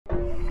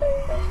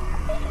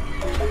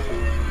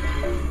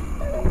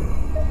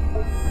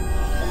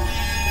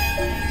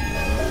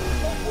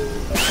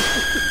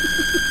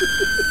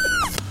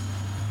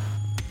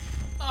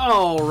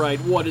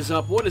right, what is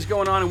up, what is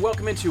going on, and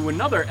welcome into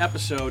another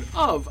episode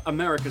of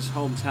America's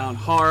Hometown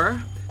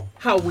Horror.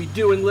 How we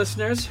doing,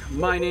 listeners?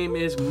 My name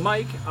is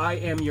Mike. I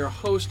am your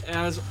host,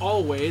 as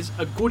always.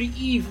 A good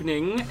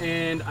evening,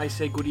 and I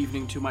say good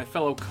evening to my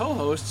fellow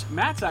co-hosts.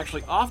 Matt's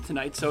actually off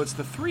tonight, so it's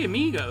the three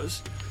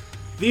amigos.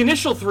 The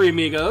initial three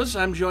amigos.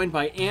 I'm joined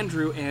by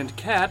Andrew and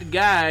Kat.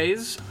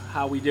 Guys,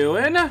 how we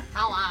doing?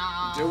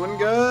 Hello. Doing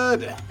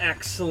good.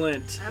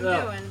 Excellent. I'm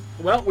doing.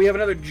 Well, we have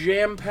another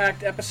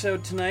jam-packed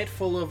episode tonight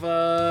full of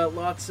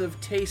lots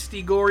of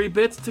tasty, gory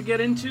bits to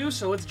get into,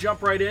 so let's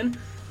jump right in.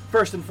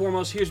 First and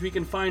foremost, here's where you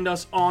can find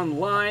us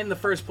online. The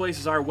first place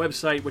is our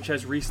website, which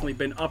has recently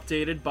been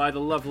updated by the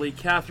lovely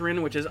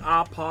Catherine, which is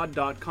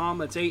ahpod.com.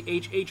 That's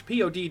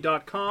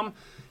ahhpod.com.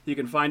 You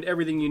can find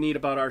everything you need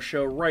about our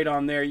show right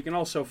on there. You can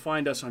also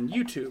find us on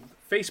YouTube,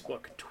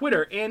 Facebook,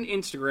 Twitter, and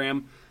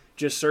Instagram.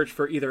 Just search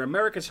for either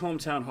America's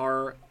Hometown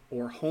Horror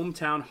or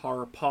Hometown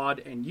Horror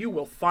Pod, and you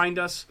will find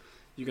us.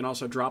 You can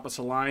also drop us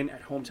a line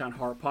at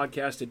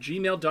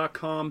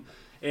hometownhorrorpodcast@gmail.com.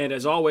 And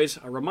as always,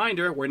 a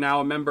reminder, we're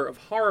now a member of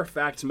Horror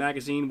Facts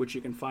magazine, which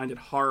you can find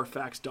at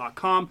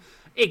horrorfacts.com.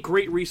 A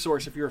great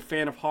resource if you're a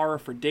fan of horror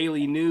for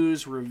daily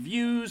news,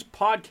 reviews,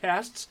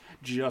 podcasts,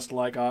 just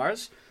like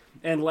ours.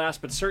 And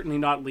last but certainly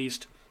not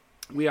least,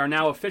 we are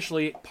now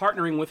officially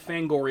partnering with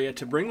Fangoria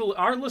to bring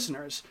our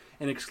listeners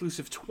an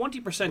exclusive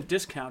 20%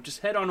 discount. Just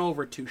head on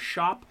over to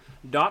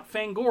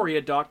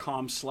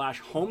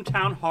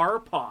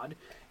shop.fangoria.com/hometownhorrorpod,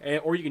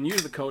 or you can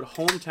use the code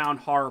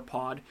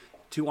hometownhorrorpod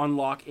to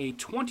unlock a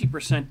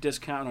 20%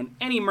 discount on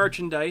any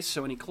merchandise,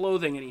 so any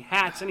clothing, any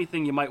hats,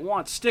 anything you might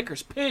want,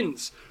 stickers,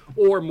 pins,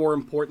 or more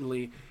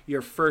importantly,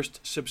 your first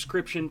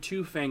subscription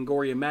to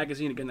Fangoria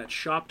magazine. Again, that's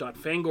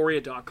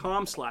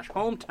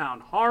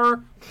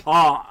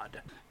shop.fangoria.com/hometownhorrorpod.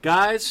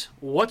 Guys,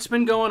 what's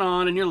been going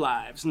on in your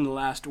lives in the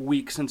last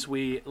week since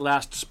we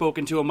last spoke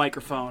into a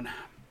microphone?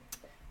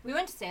 We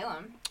went to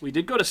Salem. We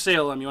did go to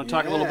Salem. You want to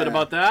talk a little bit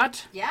about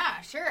that? Yeah,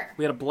 sure.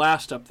 We had a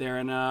blast up there,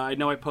 and I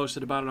know I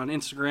posted about it on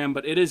Instagram,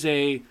 but it is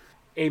a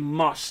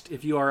must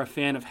if you are a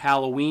fan of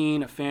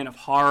Halloween, a fan of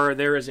horror.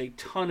 There is a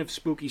ton of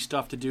spooky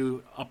stuff to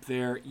do up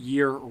there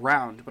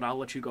year-round, but I'll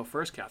let you go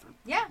first, Catherine.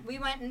 Yeah, we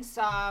went and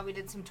we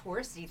did some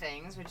touristy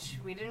things, which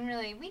we did a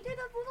little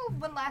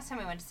one last time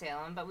we went to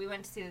Salem, but we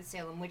went to see the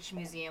Salem Witch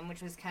Museum,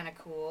 which was kind of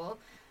cool.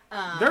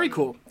 Very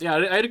cool. Yeah,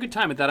 I had a good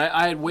time at that.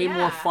 I had way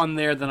more fun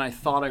there than I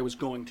thought I was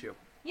going to.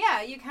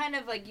 Yeah, you kind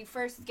of, you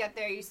first get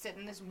there, you sit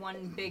in this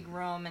one big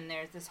room, and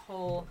there's this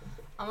whole,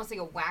 almost like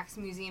a wax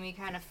museum-y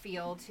kind of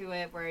feel to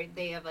it, where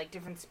they have,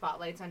 different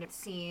spotlights on different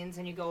scenes,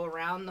 and you go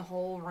around the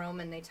whole room,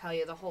 and they tell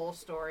you the whole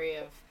story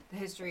of the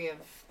history of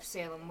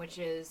Salem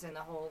witches and the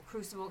whole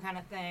crucible kind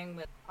of thing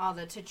with all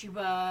the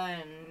Tituba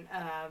and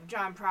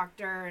John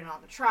Proctor and all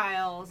the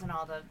trials and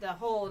all the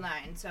whole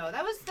nine. So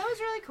that was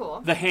really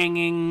cool. The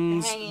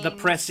hangings, the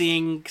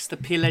pressings, the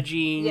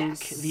pillaging,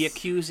 the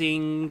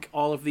accusing,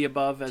 all of the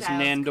above, as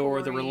Giles Nandor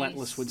Corey's. the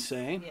Relentless would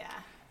say. Yeah.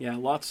 Yeah,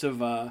 lots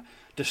of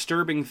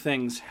disturbing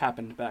things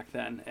happened back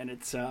then, and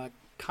it's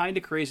kind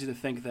of crazy to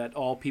think that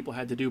all people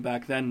had to do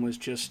back then was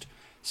just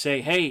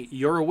say, hey,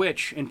 you're a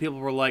witch, and people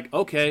were like,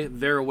 okay,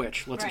 they're a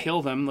witch. Let's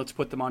kill them, let's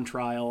put them on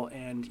trial,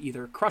 and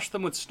either crush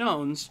them with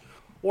stones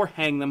or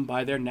hang them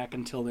by their neck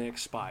until they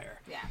expire.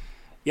 Yeah.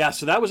 Yeah,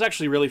 so that was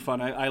actually really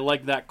fun. I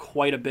liked that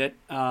quite a bit.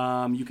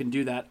 You can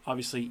do that,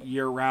 obviously,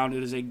 year-round.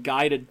 It is a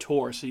guided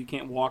tour, so you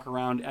can't walk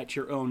around at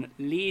your own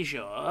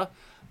leisure.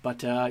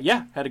 But,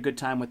 yeah, had a good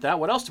time with that.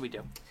 What else did we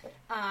do?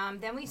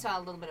 Then we saw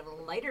a little bit of a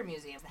lighter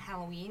museum, the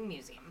Halloween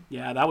Museum.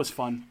 Yeah, that was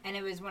fun. And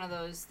it was one of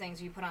those things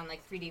where you put on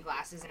 3D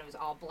glasses and it was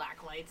all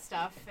black light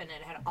stuff, and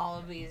it had all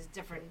of these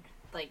different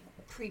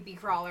creepy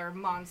crawler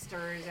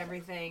monsters,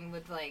 everything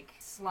with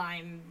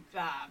slime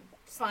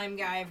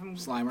guy from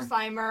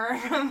Slimer.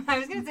 I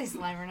was gonna say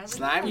Slimer. No,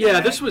 Slime. Yeah,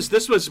 this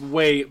was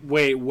way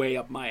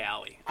up my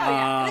alley. Oh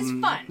yeah, it was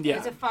fun. Yeah. It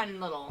was a fun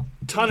little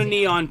ton of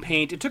museum. neon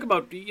paint. It took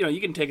about,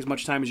 you can take as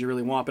much time as you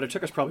really want, but it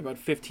took us probably about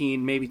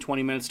 15, maybe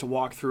 20 minutes to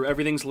walk through.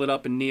 Everything's lit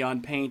up in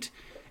neon paint,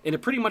 and it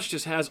pretty much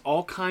just has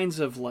all kinds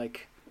of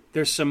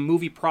there's some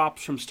movie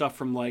props from stuff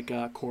from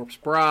Corpse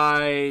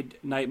Bride,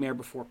 Nightmare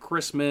Before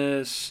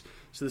Christmas.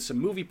 So there's some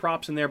movie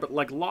props in there, but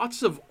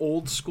lots of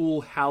old school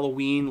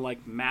Halloween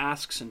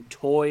masks and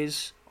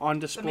toys on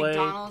display. The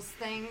McDonald's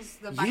things,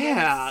 the buckets.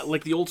 Yeah,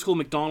 the old school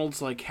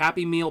McDonald's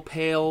Happy Meal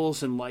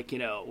pails and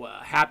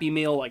Happy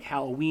Meal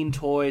Halloween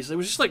toys. It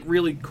was just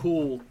really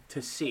cool to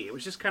see. It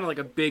was just kind of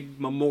a big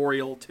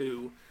memorial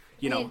to,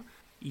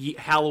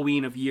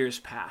 Halloween of years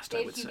past,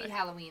 I would say. Hubie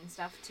Halloween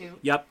stuff too.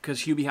 Yep,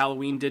 because Hubie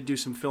Halloween did do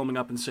some filming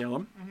up in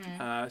Salem,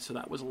 so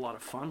that was a lot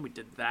of fun. We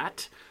did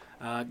that.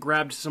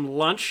 Grabbed some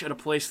lunch at a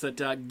place that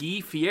Guy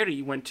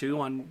Fieri went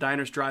to on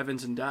Diners,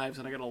 Drive-Ins, and Dives,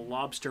 and I got a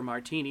lobster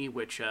martini,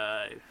 which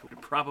I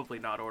would probably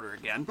not order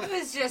again. It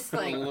was just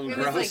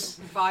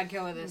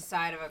vodka with a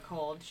side of a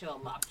cold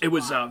chilled lobster. It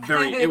was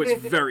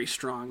very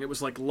strong. It was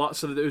so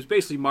it was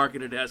basically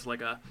marketed as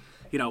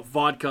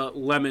vodka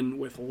lemon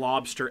with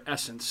lobster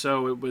essence.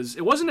 So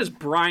it wasn't as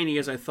briny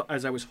as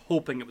I was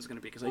hoping it was going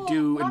to be, because I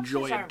do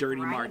enjoy a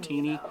dirty briny,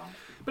 martini. Though.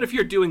 But if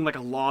you're doing like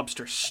a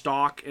lobster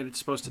stock and it's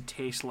supposed to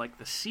taste like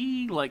the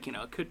sea, like, you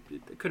know, it could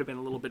have been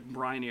a little bit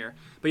brinier.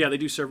 But yeah, they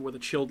do serve it with a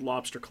chilled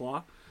lobster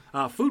claw.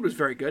 Food was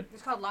very good.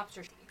 It's called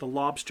Lobster. The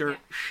Lobster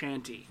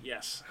Shanty,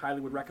 yes. Highly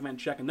would recommend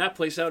checking that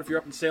place out if you're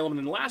up in Salem. And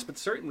then last but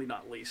certainly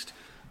not least,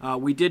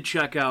 we did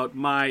check out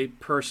my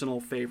personal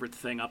favorite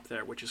thing up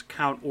there, which is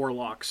Count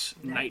Orlok's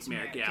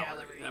Nightmare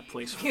Gallery. That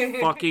place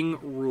fucking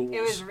rules.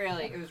 It was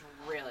really cool.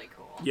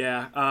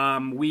 Yeah,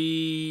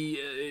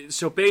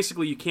 so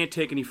basically you can't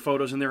take any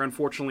photos in there,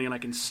 unfortunately, and I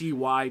can see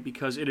why,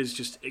 because it is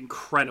just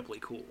incredibly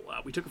cool.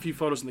 We took a few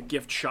photos in the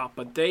gift shop,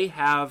 but they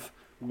have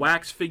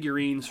wax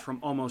figurines from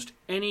almost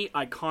any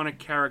iconic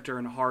character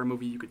in a horror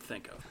movie you could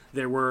think of.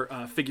 There were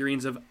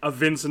figurines of a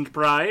Vincent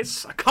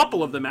Price, a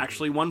couple of them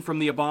actually, one from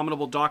the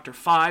Abominable Dr.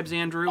 Phibes,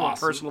 Andrew, a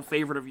personal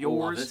favorite of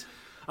yours.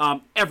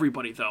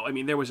 Everybody, though, I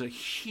mean, there was a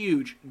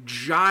huge,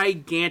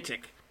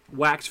 gigantic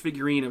wax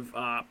figurine of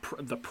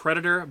the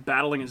Predator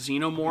battling a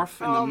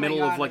xenomorph in the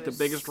middle of like the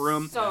biggest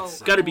room.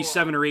 It's got to be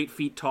 7 or 8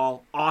 feet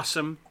tall.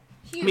 Awesome.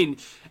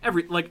 Huge. I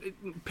mean,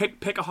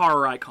 pick a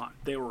horror icon.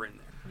 They were in there.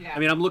 Yeah. I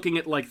mean, I'm looking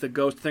at like the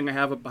ghost thing I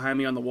have up behind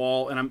me on the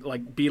wall, and I'm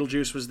like,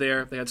 Beetlejuice was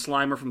there. They had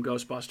Slimer from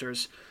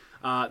Ghostbusters.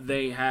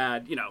 They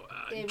had,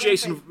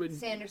 Jason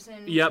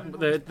Sanderson.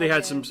 Yep, they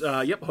had some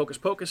Hocus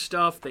Pocus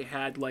stuff. They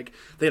had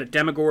a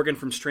Demogorgon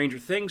from Stranger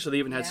Things, so they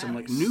even had some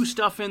like new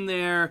stuff in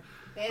there.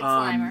 They had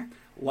Slimer.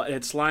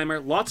 It's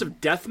Slimer. Lots of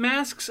death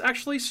masks,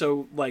 actually.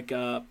 So, like,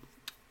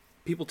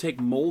 people take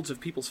molds of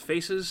people's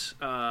faces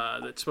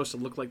that's supposed to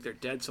look like they're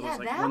dead. So there's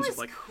like ones of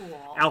like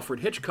cool.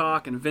 Alfred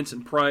Hitchcock and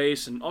Vincent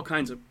Price and all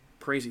kinds of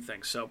crazy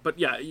things. So, but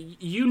yeah,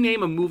 you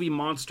name a movie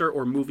monster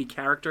or movie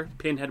character.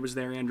 Pinhead was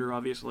there, Andrew,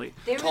 obviously.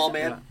 Tall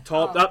man.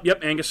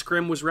 Yep, Angus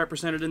Scrimm was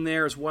represented in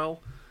there as well.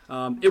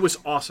 It was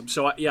awesome.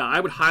 So, I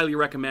would highly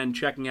recommend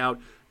checking out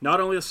not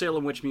only the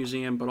Salem Witch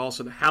Museum, but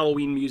also the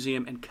Halloween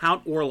Museum, and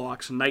Count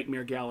Orlok's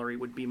Nightmare Gallery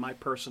would be my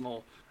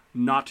personal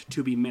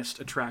not-to-be-missed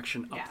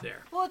attraction up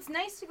there. Well, it's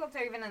nice to go up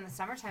there even in the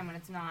summertime when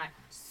it's not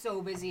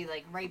so busy,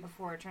 like right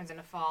before it turns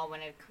into fall,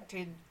 when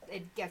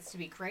it gets to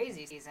be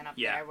crazy season up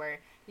there, where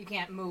you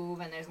can't move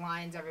and there's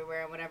lines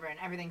everywhere and whatever, and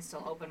everything's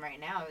still open right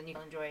now, and you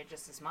can enjoy it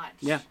just as much.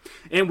 Yeah,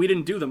 and we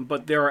didn't do them,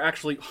 but there are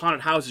actually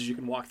haunted houses you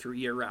can walk through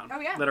year-round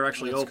that are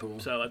actually open, cool.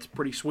 So that's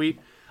pretty sweet.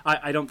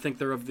 I don't think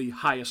they're of the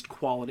highest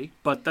quality,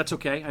 but that's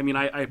okay. I mean,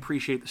 I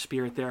appreciate the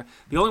spirit there.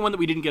 The only one that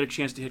we didn't get a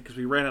chance to hit because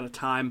we ran out of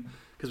time,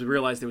 because we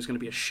realized there was going to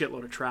be a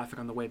shitload of traffic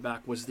on the way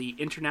back, was the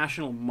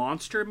International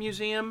Monster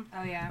Museum.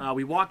 Oh, yeah.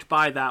 We walked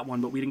by that one,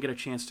 but we didn't get a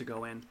chance to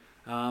go in.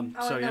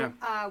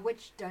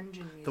 Witch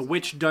Dungeon Museum. The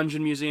Witch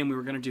Dungeon Museum, we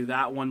were going to do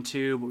that one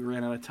too, but we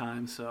ran out of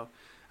time. So,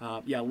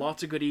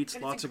 lots of good eats,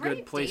 lots of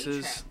good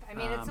places. I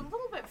mean, it's a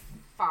little bit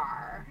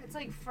far. It's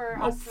like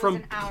for us, it was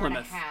an hour and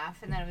a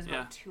half, and then it was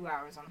about 2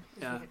 hours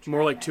on.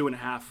 More like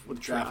 2.5 with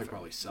traffic.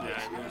 Probably sucks.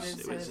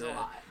 It was a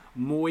lot.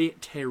 Muy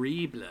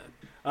terrible.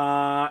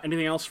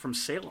 Anything else from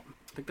Salem?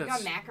 I think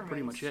that's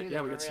pretty much it.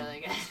 Yeah, we got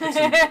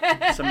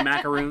some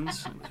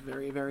macaroons. It was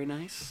very, very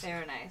nice. They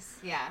were nice,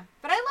 yeah.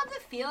 But I love the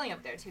feeling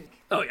up there, too.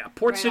 Oh, yeah.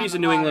 Port cities in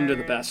New England are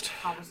the best.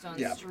 Cobblestone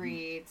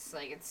streets,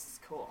 like,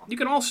 it's cool. You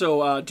can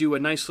also do a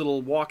nice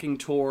little walking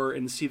tour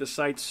and see the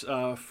sights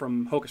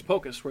from Hocus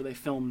Pocus, where they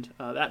filmed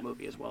that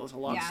movie as well. There's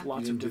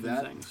lots of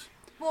different things.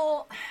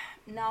 Well,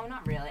 no,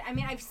 not really. I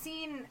mean, I've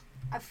seen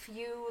a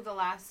few the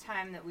last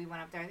time that we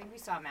went up there. I think we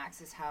saw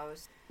Max's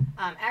house.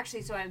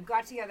 Actually, so I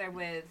got together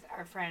with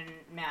our friend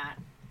Matt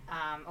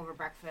over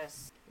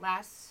breakfast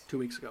 2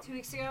 weeks ago. 2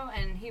 weeks ago,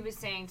 and he was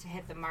saying to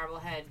hit the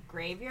Marblehead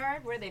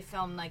graveyard where they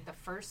filmed like the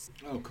first.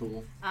 Oh,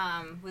 cool.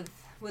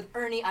 With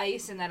Ernie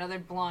Ice and that other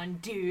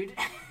blonde dude.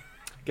 I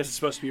guess it's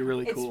supposed to be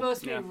really cool. It's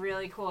supposed to be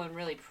really cool and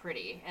really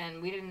pretty,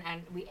 and we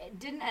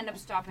didn't end up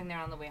stopping there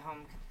on the way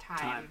home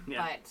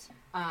but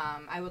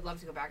I would love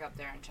to go back up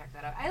there and check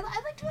that out. I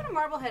like to go to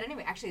Marblehead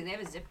anyway. Actually, they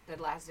have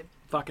the last zip.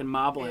 Fucking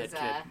Marblehead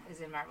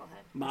is in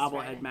Marblehead.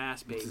 Marblehead,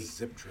 Mass, baby. It's a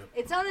zip trip.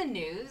 It's on the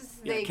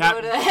news. Yeah, they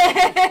go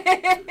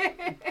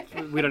to.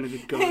 We don't need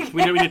to go.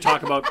 We don't need to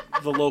talk about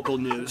the local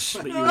news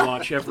that you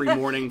watch every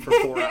morning for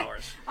 4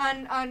 hours.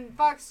 On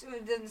Fox,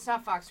 it's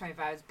not Fox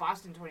 25. It's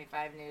Boston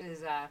 25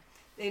 News.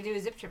 They do a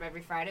zip trip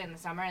every Friday in the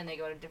summer, and they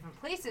go to different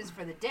places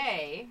for the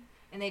day.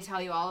 And they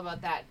tell you all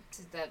about that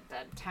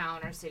town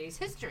or city's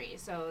history.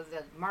 So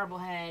the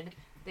Marblehead,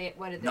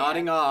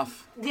 Nodding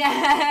off.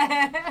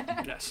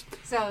 Yeah. Yes.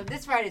 So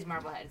this Friday's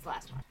Marblehead. It's the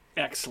last one.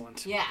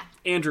 Excellent. Yeah.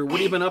 Andrew, what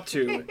have you been up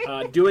to?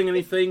 Doing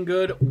anything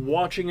good?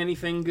 Watching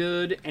anything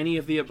good? Any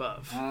of the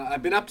above?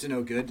 I've been up to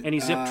no good.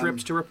 Any zip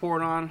trips to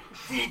report on?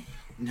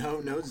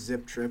 No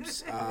zip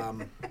trips.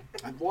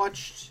 I've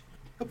watched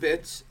a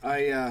bit.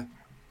 I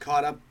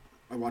caught up.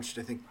 I watched,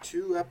 I think,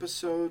 2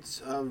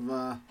 episodes of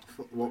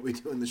What We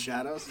Do in the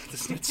Shadows.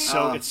 It's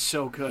so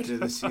good.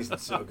 The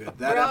season's so good.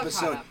 That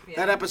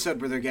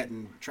episode where they're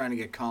trying to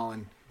get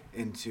Colin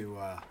into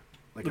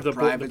like a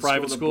private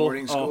school,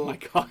 boarding school. Oh my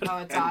god! Oh,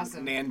 it's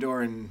awesome.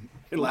 Nandor and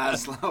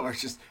Laszlo are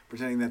just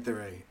pretending that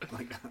they're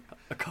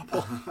a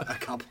couple. a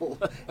couple,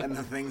 and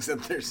the things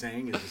that they're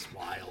saying is just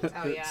wild.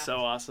 Oh yeah. It's so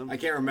awesome. I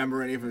can't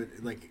remember any of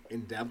it like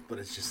in depth, but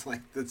it's just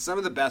like that's some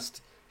of the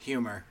best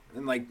humor.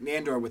 And like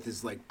Nandor with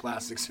his like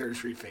plastic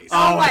surgery face.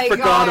 Oh, my I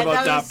forgot God, about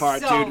that that was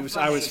part, so dude.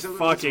 I was funny.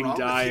 fucking What's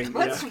wrong with dying. you?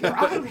 What's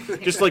Yeah. wrong with you?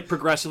 Just like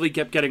progressively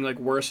kept getting like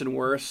worse and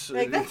worse.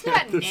 Like, that's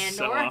not It's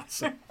so Nandor.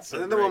 awesome. So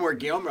And then the great. one where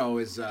Guillermo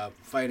is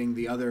fighting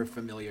the other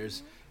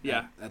familiars.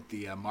 Yeah. At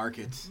the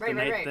market. Right,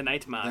 right. The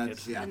night market.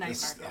 That's, yeah, The night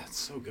that's, market. that's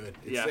so good.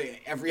 It's Yeah.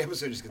 like, every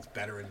episode just gets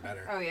better and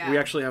better. Oh yeah. We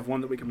actually have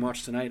one that we can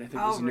watch tonight. I think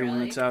Oh, there's a new one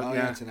really? that's out. Oh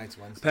yeah. yeah, tonight's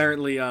Wednesday.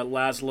 Apparently,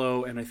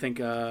 Laszlo and I think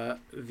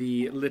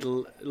the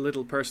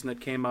little person that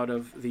came out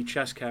of the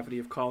chest cavity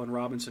of Colin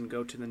Robinson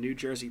go to the New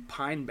Jersey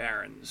Pine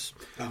Barrens.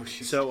 Oh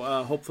shit. So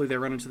hopefully they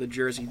run into the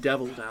Jersey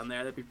Devil down there.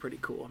 That'd be pretty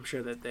cool. I'm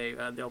sure that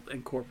they'll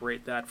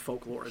incorporate that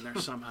folklore in there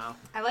somehow.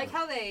 I like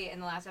how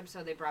in the last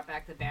episode they brought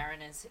back the Baron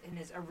in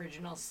his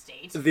original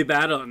state. The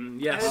Baron,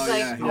 yes. I was Oh, like,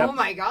 yeah, oh yeah.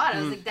 my god!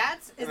 I was like, is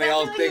they that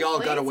all really they who all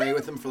plays got away him?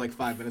 with him for like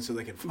 5 minutes so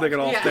they could. They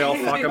all Yeah.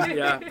 fuck him.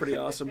 Yeah, pretty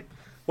awesome.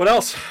 What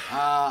else?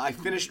 I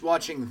finished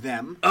watching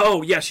Them.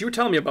 Oh yes, you were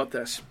telling me about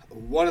this.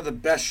 One of the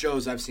best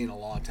shows I've seen in a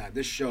long time.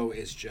 This show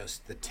is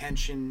just the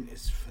tension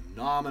is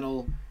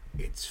phenomenal.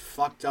 It's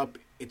fucked up.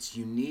 It's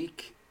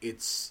unique.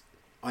 It's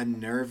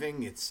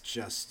unnerving.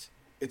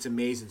 It's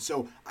amazing.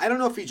 So I don't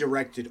know if he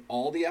directed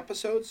all the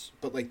episodes,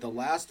 but like the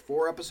last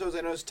 4 episodes,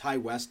 I noticed Ty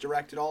West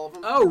directed all of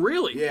them. Oh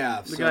really?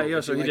 Yeah, The so guy. Yeah.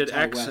 if So you he like did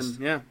Ty X West, and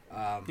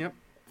yeah. Yep.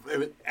 It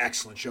was an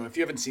excellent show. If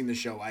you haven't seen the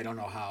show, I don't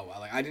know how.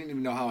 Like I didn't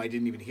even know how I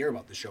didn't even hear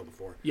about the show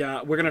before.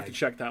 Yeah, we're gonna have to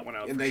check that one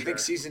out. And for I sure. think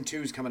season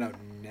 2 is coming out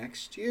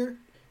next year,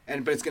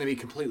 but it's going to be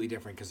completely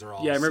different because they're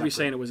all Yeah, I remember you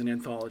separate saying it was an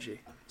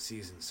anthology.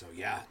 seasons. So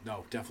yeah,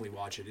 no, definitely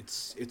watch it.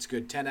 It's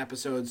good. 10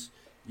 episodes,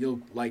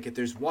 you'll like it.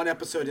 There's one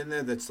episode in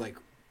there that's like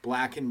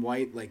black and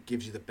white, like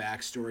gives you the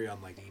backstory on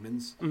like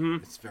demons. Mm-hmm.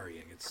 It's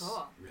very it's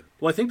Cool. really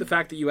Well, I think the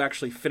fact that you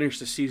actually finished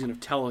a season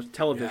of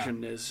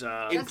television is in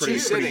pretty, 2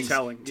 sittings.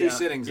 telling. 2 Yeah,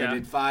 sittings. yeah. I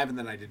did 5, and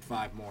then I did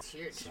 5 more. It's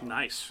huge. So,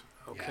 Nice.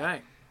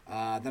 Okay.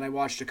 then I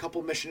watched a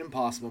couple Mission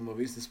Impossible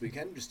movies this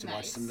weekend just to watch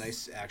Nice. some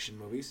nice action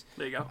movies.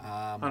 There you go.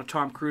 On a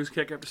Tom Cruise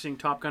kick after seeing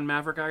Top Gun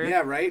Maverick, are you?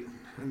 Yeah, right.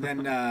 And then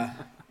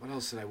what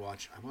else did I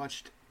watch? I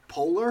watched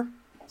Polar.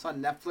 It's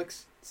on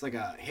Netflix. It's like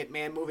a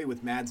hitman movie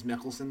with Mads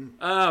Mikkelsen.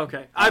 Oh,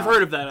 okay. I've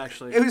heard of that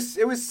actually.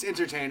 It was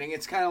entertaining.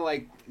 It's kind of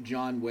like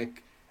John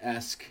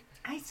Wick-esque.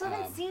 I still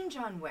haven't seen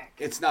John Wick.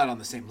 It's not on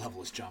the same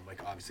level as John Wick,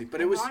 obviously, but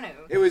I it was want to.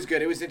 it was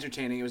good. It was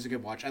entertaining. It was a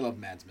good watch. I love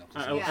Mads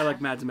Mikkelsen. Yeah. I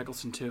like Mads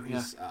Mikkelsen too. Yeah.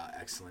 He's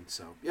excellent.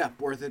 So yeah,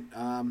 worth it.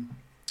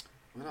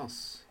 What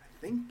else?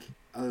 I think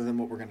other than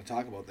what we're going to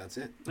talk about, that's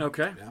it.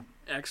 Okay. Yeah.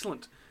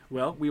 Excellent.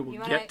 Well, we will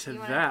You get to you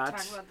that.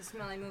 Talk about the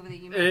smelly movie that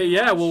you made.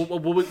 Yeah, me well,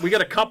 we got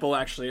a couple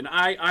actually, and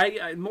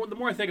the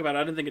more I think about it,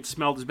 I didn't think it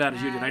smelled as bad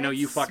as you did. I know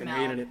you fucking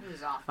hated it. It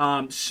was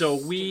awful. So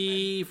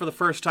we, for the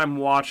first time,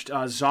 watched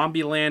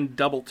Zombieland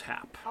Double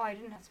Tap. Oh, I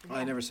didn't have to.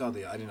 I never saw I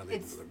didn't know there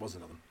It's- was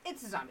another.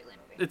 It's a Zombieland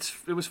movie.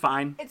 It was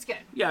fine. It's good.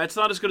 Yeah, it's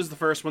not as good as the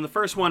first one. The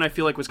first one I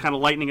feel like was kind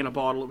of lightning in a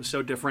bottle. It was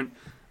so different.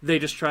 They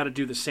just try to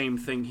do the same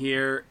thing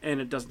here,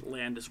 and it doesn't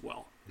land as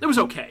well. It was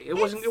okay. It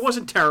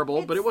wasn't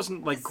terrible, but it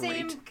wasn't like the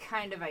same great.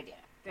 kind of idea.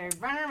 They're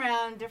running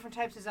around, different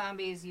types of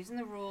zombies, using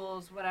the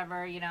rules,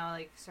 whatever,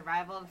 like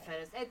survival of the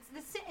fittest. It's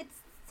the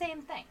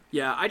same thing.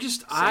 Yeah,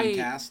 Same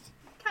cast.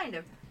 Kind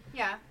of.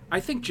 Yeah. I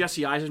think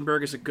Jesse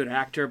Eisenberg is a good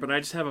actor, but I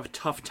just have a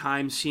tough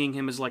time seeing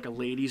him as like a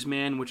ladies'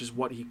 man, which is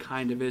what he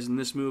kind of is in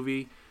this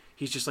movie.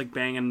 He's just like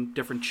banging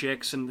different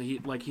chicks, and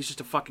he's just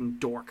a fucking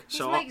dork. He's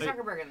So Mike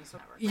Zuckerberg in this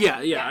one.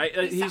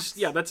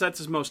 Yeah, that's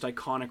his most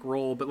iconic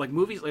role. But like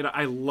movies, like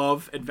I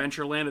love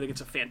Adventureland. I think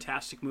it's a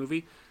fantastic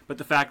movie. But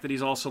the fact that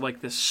he's also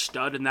like this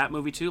stud in that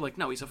movie too, like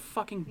no, he's a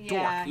fucking dork.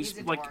 Yeah, He's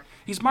he's a like dork.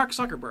 he's Mark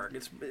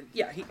Zuckerberg.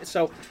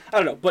 So I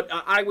don't know, but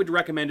I would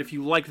recommend if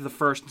you liked the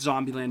first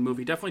Zombieland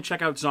movie, definitely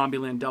check out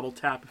Zombieland Double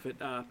Tap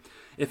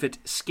if it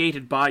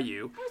skated by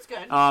you. It was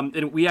good.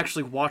 And we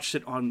actually watched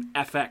it on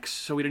FX,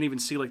 so we didn't even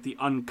see like the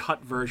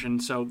uncut version.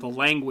 So the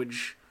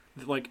language,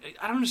 like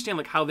I don't understand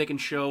like how they can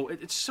show.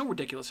 It's so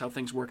ridiculous how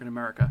things work in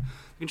America.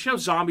 They can show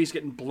zombies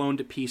getting blown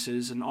to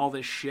pieces and all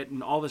this shit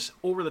and all this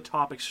over the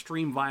top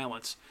extreme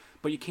violence,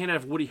 but you can't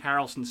have Woody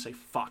Harrelson say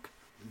fuck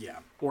Yeah.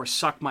 or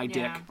suck my dick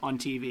Yeah. on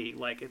TV.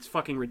 Like it's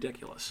fucking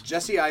ridiculous.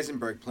 Jesse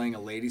Eisenberg playing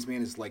a ladies'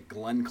 man is like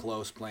Glenn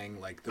Close playing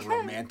like the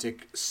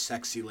romantic,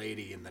 sexy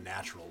lady in The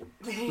Natural.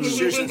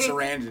 Susan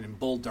Sarandon and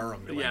Bull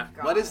Durham. You're like,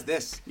 Yeah. what is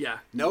this? Yeah,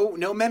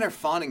 No men are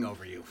fawning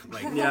over you.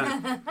 Like,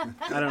 yeah.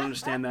 I don't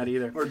understand that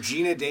either. Or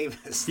Gina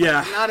Davis.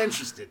 Yeah. Not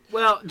interested.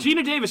 Well,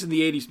 Gina Davis in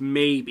the '80s,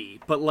 maybe,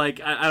 but like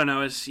I don't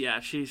know. She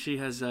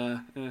has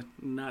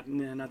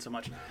not so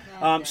much.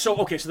 So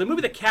the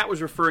movie that Kat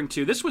was referring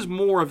to, this was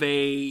more of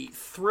a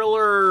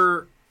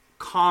thriller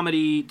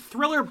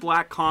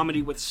black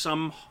comedy with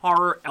some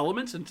horror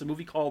elements, and it's a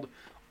movie called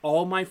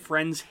All My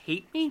Friends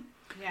Hate Me.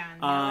 Yeah,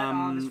 and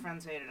all of his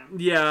friends hated him.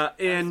 Yeah,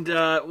 and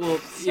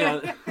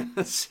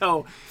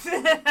so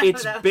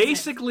it's That was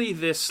basically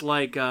this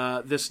like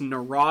this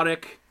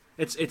neurotic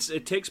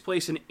It takes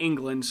place in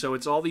England, so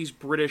it's all these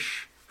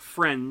British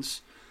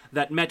friends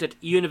that met at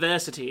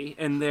university,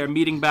 and they're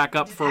meeting back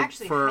up It's for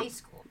actually high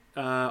school.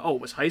 it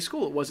was high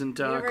school. It wasn't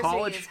University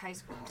college. is high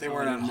school. They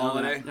weren't on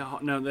holiday.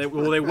 No.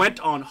 They went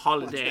on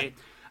holiday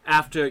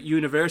after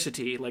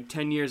university, like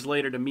 10 years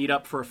later, to meet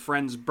up for a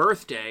friend's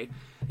birthday,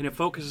 and it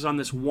focuses on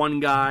this one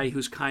guy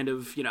who's kind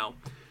of,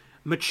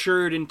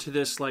 matured into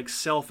this like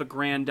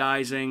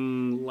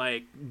self-aggrandizing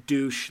like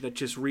douche that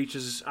just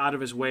reaches out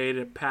of his way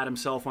to pat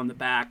himself on the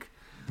back.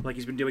 Like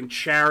he's been doing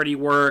charity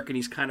work, and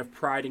he's kind of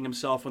priding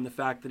himself on the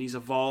fact that he's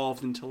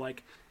evolved into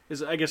like,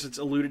 I guess it's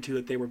alluded to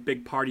that they were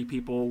big party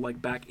people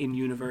like back in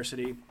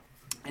university,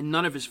 and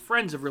none of his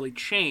friends have really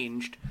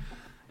changed.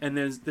 And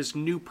there's this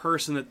new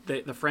person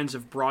that the friends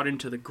have brought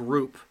into the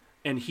group,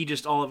 and he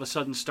just all of a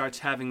sudden starts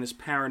having this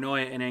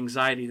paranoia and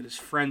anxiety that his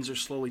friends are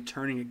slowly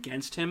turning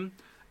against him.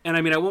 And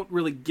I mean, I won't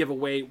really give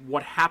away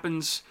what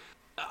happens.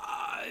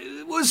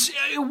 It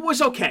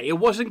was okay. It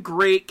wasn't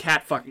great.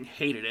 Kat fucking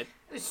hated it.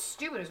 It was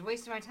stupid. It was a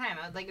waste of my time.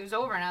 It was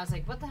over, and I was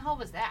like, "What the hell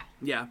was that?"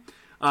 Yeah.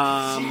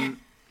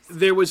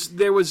 It was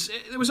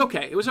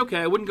okay. It was okay.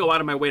 I wouldn't go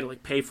out of my way to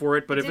like pay for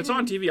it, but if it's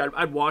on TV,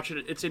 I'd watch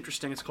it. It's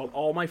interesting. It's called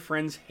All My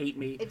Friends Hate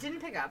Me. It didn't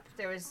pick up.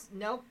 There was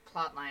no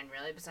plot line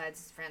really besides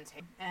his friends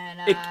hate. And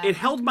It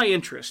held my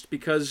interest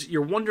because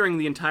you're wondering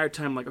the entire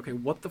time, like, okay,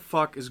 what the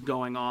fuck is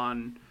going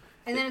on?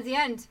 and then at the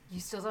end, you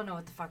still don't know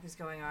what the fuck is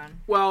going on,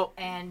 Well,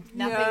 and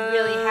nothing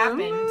really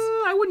happened.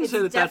 I wouldn't say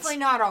It's that definitely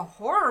not a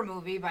horror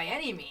movie by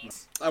any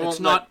means. It's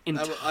not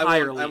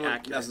entirely I won't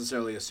accurate.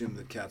 necessarily assume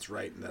that Kat's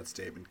right in that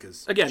statement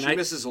because Again, she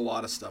misses a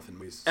lot of stuff in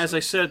movies. As I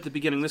said at the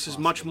beginning, this is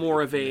much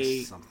more of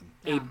a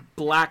Yeah.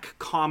 black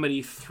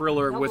comedy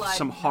thriller No with blood,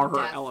 some no horror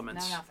death,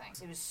 elements. No nothing.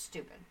 It was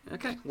stupid.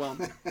 Okay, well,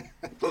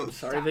 I'm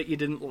sorry that you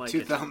didn't like Two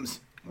it. thumbs.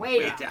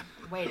 Way down.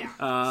 Way down.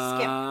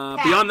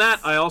 Skip. Beyond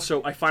that, Pass.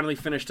 I finally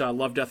finished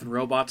Love, Death, and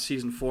Robots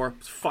season 4.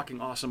 It's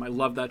fucking awesome. I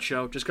love that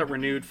show. Just got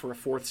renewed for a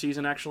 4th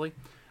season, actually.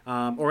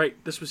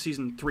 This was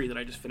season 3 that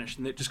I just finished,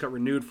 and it just got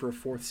renewed for a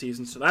 4th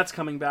season. So that's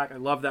coming back. I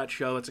love that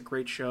show. It's a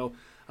great show.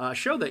 A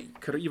show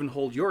that could even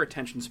hold your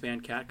attention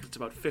span, Kat, because it's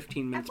about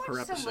 15 minutes I've per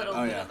watched episode. a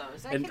little bit of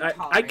those. I And can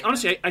tolerate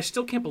honestly, them. I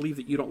still can't believe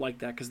that you don't like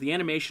that because the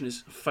animation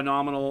is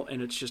phenomenal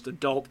and it's just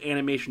adult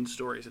animation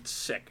stories. It's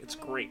sick. It's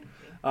great.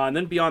 And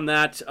then beyond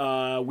that,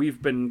 we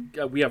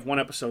have one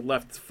episode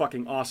left. It's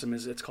fucking awesome.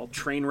 It's called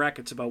Trainwreck.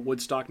 It's about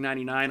Woodstock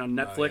 '99 on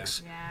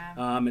Netflix.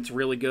 Yeah. It's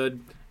really good.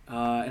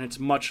 And it's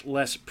much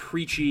less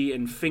preachy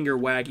and finger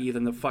waggy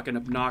than the fucking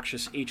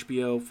obnoxious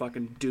HBO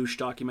fucking douche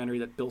documentary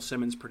that Bill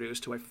Simmons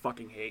produced, who I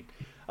fucking hate.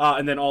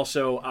 And then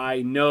also,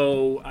 I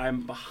know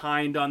I'm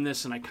behind on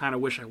this, and I kind of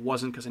wish I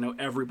wasn't, because I know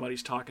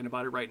everybody's talking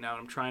about it right now,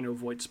 and I'm trying to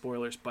avoid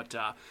spoilers, but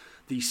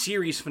the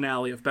series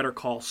finale of Better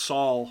Call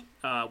Saul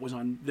was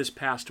on this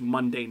past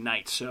Monday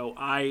night, so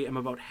I am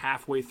about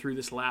halfway through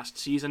this last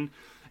season,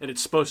 and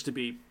it's supposed to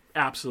be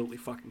absolutely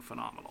fucking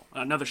phenomenal.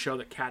 Another show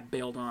that Kat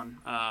bailed on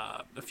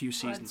a few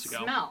seasons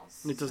ago.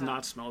 Smells. It does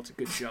not smell. It's a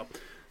good show.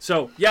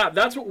 So, yeah,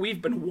 that's what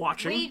we've been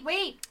watching.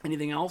 Wait.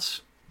 Anything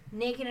else?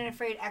 Naked and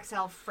Afraid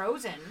XL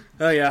Frozen.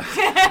 Oh, yeah.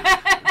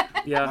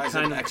 Yeah, Why is it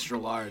kind of. extra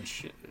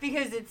large?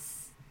 Because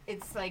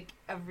it's like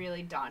a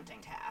really daunting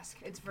task.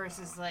 It's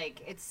versus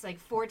it's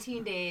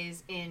 14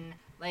 days in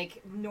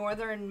like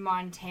northern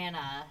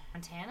Montana.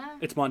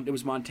 It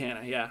was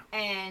Montana, yeah.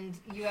 And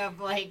you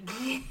have like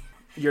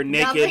You're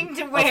nothing naked,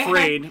 to wear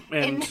afraid,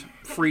 and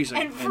freezing.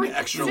 And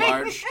extra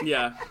large?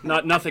 Yeah,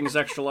 nothing is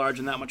extra large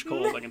and that much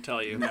cold, I can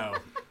tell you. No.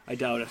 I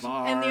doubt it.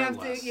 and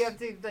you have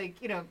to like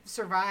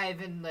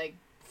survive in like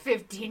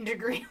 15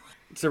 degrees.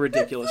 It's a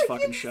ridiculous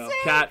fucking show. insane.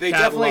 Kat They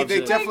loves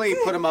it. definitely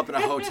put them up in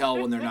a hotel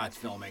when they're not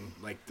filming.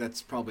 Like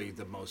that's probably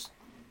the most.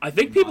 I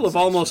think people have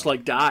nonsense almost show.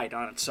 like died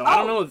on it, so I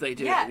don't know if they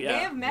do. Yeah, Yeah. they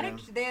have medic.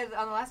 They had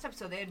on the last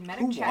episode. They had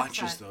medic Who checks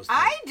watches on. those?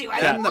 I do. I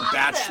And The love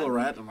them.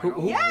 Bachelorette. I'm like,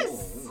 Who-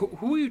 Yes.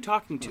 Who are you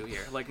talking to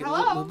here? Like,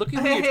 Hello? look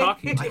at who you're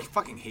talking I to.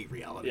 fucking hate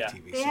reality Yeah.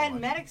 TV. They so had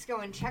much. medics go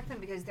and check them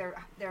because their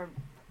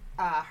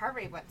heart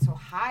rate went so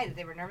high that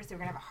they were nervous they were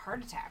gonna have a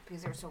heart attack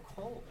because they were so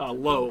cold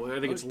Low. I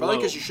think it's Probably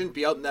low. because you shouldn't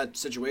be out in that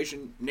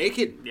situation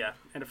naked. Yeah,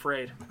 and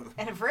afraid.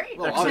 and afraid.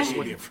 Well,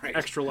 obviously be afraid.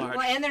 Extra large.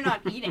 Well, and they're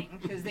not eating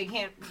because they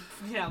can't,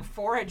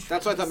 forage.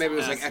 That's why I thought maybe it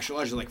was Yes. like extra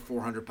large, like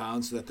 400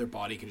 pounds, so that their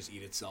body can just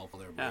eat itself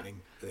while they're Yeah.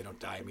 waiting, so they don't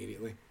die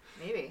immediately.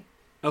 Maybe.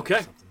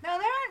 Okay. No,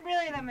 there aren't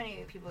really that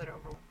many people that are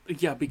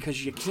overweight. Yeah,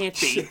 because you can't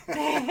be.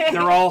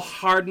 They're all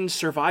hardened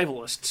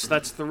survivalists.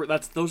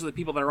 Those are the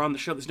people that are on the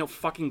show. There's no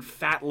fucking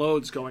fat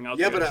loads going out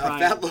Yeah, there. but a trying-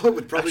 fat load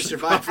would probably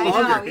survive I know,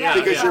 longer yeah,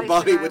 because yeah. your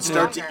body would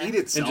Survive start to longer. eat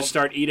itself. and just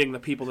start eating the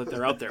people that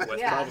they're out there with,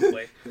 Yeah.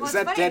 probably. Well, Is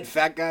that it's dead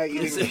funny. fat guy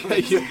eating?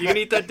 you can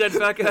eat that dead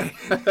fat guy.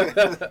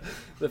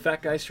 The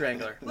Fat Guy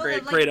Strangler.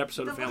 Great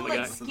episode of the Family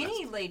little, Guy.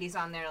 skinny ladies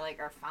on there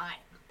are fine.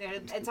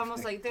 It's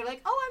almost like they're like,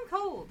 oh, I'm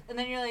cold, and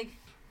then you're like,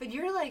 but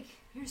you're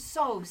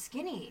so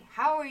skinny.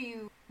 How are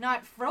you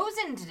not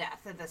frozen to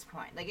death at this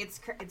point? Like it's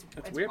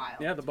That's weird. wild.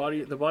 Yeah, the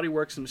body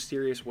works in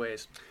mysterious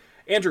ways.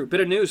 Andrew, bit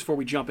of news before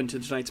we jump into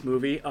tonight's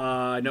movie.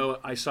 I know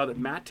I saw that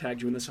Matt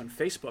tagged you in this on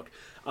Facebook.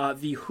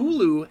 The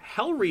Hulu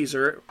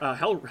Hellraiser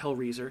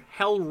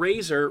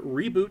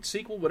reboot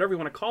sequel, whatever you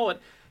want to call it,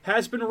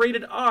 has been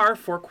rated R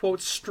for, quote,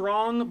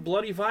 strong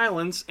bloody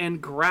violence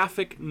and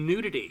graphic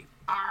nudity.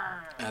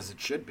 As it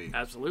should be.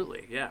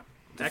 Absolutely, yeah.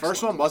 The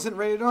first one wasn't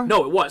rated R?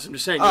 No, it was. I'm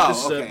just saying. Oh,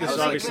 this okay. is Was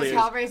obviously.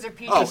 Hellraiser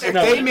PG. Oh, if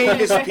they made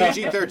this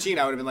PG-13,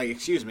 I would have been like,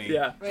 excuse me.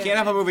 Yeah. You can't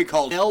have a movie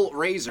called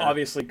Hellraiser.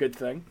 Obviously, good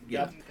thing.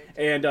 Yeah.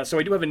 And so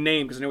I do have a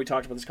name because I know we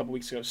talked about this a couple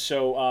weeks ago.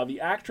 So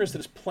the actress that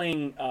is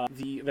playing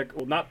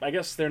I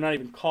guess they're not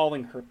even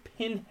calling her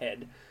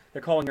Pinhead.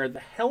 They're calling her the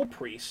Hell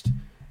Priest,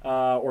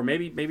 or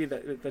maybe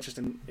that's just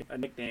a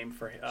nickname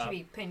for Should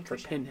be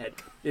Pinhead.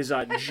 Is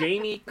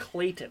Jamie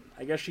Clayton.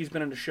 I guess she's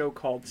been in a show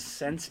called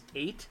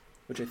Sense8,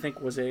 which I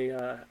think was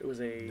a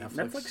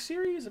Netflix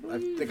series. I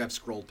think I've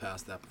scrolled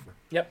past that before.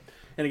 Yep.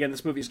 And again,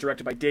 this movie is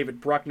directed by David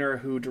Bruckner,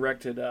 who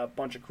directed a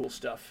bunch of cool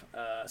stuff.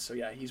 So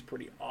yeah, he's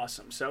pretty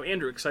awesome. So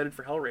Andrew, excited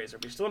for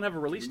Hellraiser. We still don't have a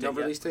release date yet.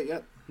 No release date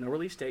yet? No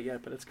release date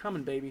yet, but it's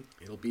coming, baby.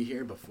 It'll be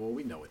here before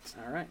we know it.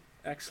 All right.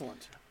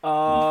 Excellent.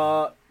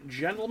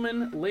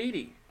 Gentleman,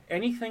 lady,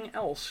 anything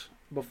else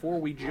before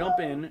we jump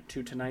in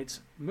to tonight's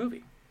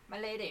movie? My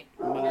lady.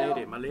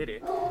 My lady.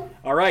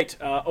 All right.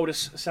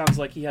 Otis sounds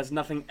like he has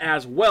nothing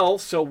as well,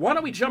 so why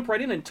don't we jump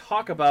right in and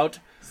talk about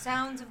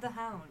Sounds of the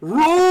Hound.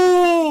 Raw.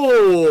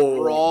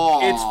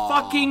 It's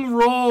fucking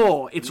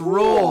Raw. It's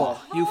Raw.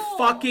 You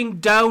fucking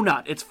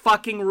donut. It's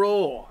fucking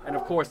Raw. And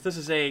of course, this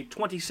is a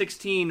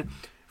 2016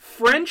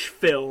 French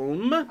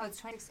film. Oh, it's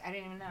 20. I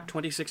didn't even know.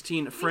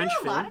 2016 We French did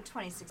a film. lot of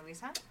 2016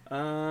 movies, huh?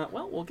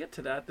 Well, we'll get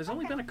to that. There's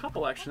only been a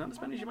couple, actually, not as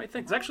many as you might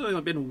think. There's actually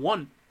only been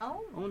one.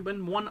 Oh. Only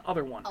been one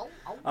other one.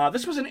 Oh.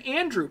 This was an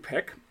Andrew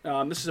pick.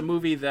 This is a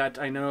movie that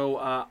I know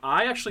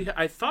I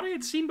thought I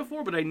had seen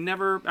before, but I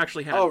never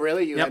actually had. Oh,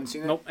 really? You hadn't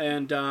seen it? Nope.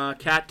 And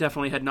Kat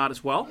definitely had not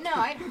as well. No,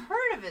 I'd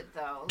heard of it,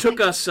 though. Took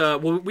us,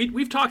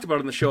 we've talked about it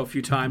on the show a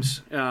few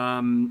times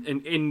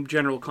in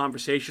general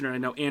conversation, and I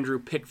know Andrew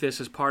picked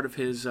this as part of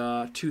his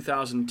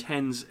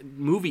 2010s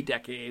movie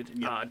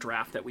decade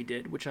draft that we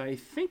did, which I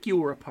think you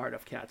were a part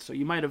of, Kat, so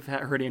you might have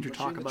heard Andrew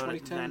talk about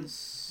it then.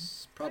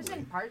 Probably.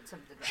 In parts of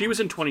the draft. She was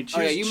in 20.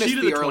 Oh, yeah, you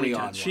missed the early 2010s.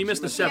 on She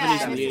ones. missed the You 70s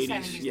missed and the the 80s.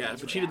 70s, Yeah,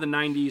 but she yeah. did the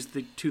 90s,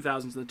 the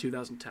 2000s, and the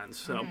 2010s.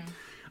 So,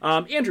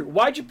 Andrew,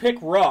 why'd you pick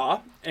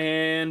Raw?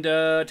 And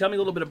tell me a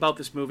little bit about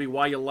this movie,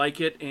 why you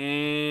like it,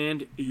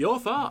 and your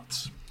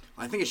thoughts.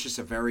 I think it's just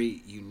a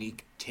very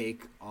unique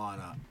take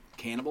on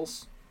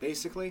cannibals,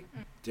 basically.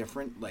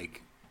 Different,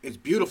 like, it's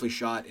beautifully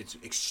shot. It's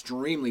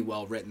extremely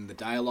well written. The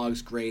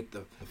dialogue's great.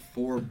 The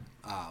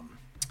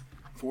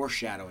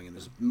foreshadowing, and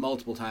there's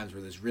multiple times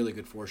where there's really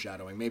good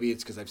foreshadowing. Maybe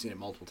it's because I've seen it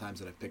multiple times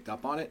that I've picked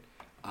up on it.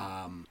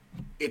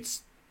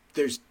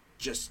 There's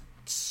just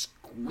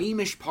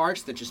squeamish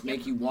parts that just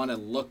make you want to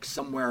look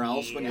somewhere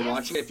else when you're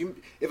watching it.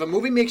 If a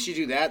movie makes you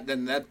do that,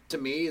 then that to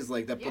me is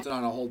like that puts it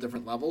on a whole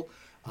different level.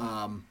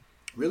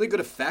 Really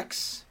good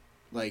effects,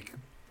 like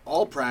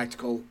all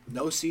practical,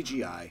 no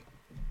CGI,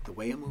 the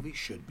way a movie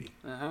should be.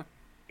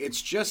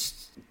 It's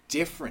just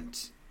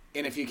different.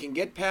 And if you can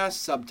get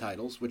past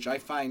subtitles, which I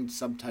find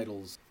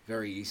subtitles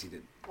very easy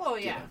to Well,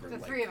 yeah. get over, The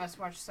like- three of us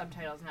watch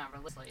subtitles not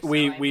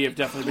religiously. We have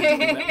definitely been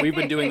doing that. We've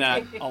been doing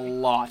that a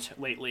lot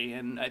lately,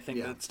 and I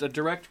think that's a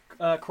direct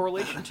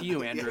correlation to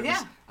you, Andrew.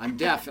 Yeah. I'm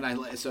deaf,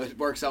 and so it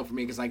works out for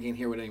me because I can't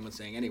hear what anyone's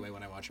saying anyway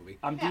when I watch a movie.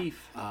 I'm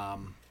deaf.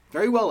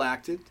 Very well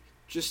acted.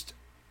 Just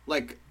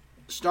like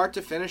start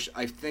to finish,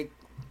 I think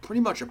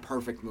pretty much a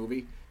perfect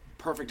movie,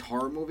 perfect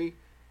horror movie,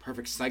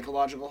 perfect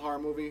psychological horror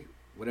movie,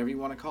 whatever you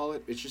want to call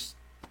it. It's just,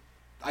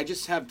 I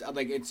just have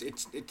like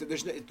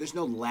there's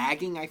no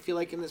lagging. I feel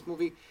like in this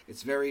movie,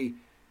 it's very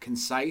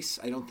concise.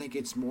 I don't think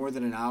it's more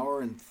than an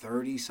hour and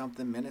 30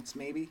 something minutes,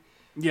 maybe.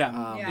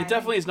 Yeah, it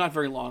definitely is not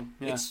very long.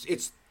 Yeah.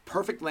 It's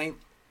perfect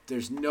length.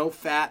 There's no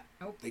fat.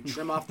 Nope. They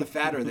trim off the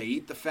fat, or they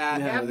eat the fat,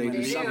 Yeah, or they do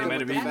they something might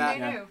with have the eaten fat.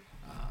 it, yeah.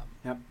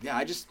 Yeah,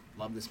 I just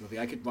love this movie.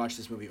 I could watch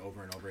this movie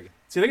over and over again.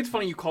 See, I think it's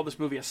funny you call this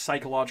movie a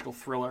psychological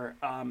thriller.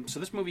 So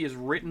this movie is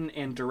written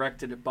and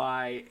directed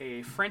by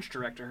a French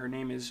director. Her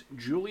name is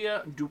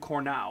Julia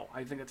Ducournau.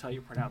 I think that's how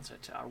you pronounce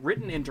it.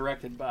 Written and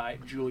directed by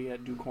Julia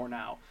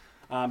Ducournau.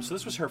 So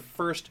this was her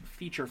first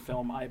feature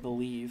film, I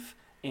believe.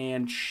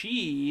 And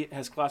she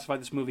has classified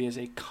this movie as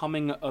a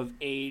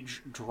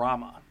coming-of-age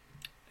drama,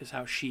 is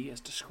how she has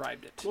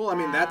described it. Well, I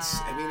mean,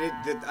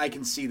 I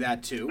can see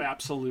that too.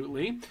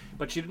 Absolutely.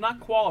 But she did not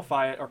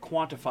qualify it, or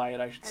quantify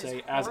it, I should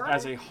say,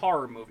 as a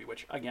horror movie,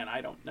 which, again,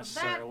 I don't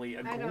necessarily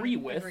agree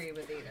with. Agree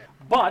with either.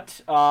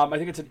 But I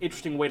think it's an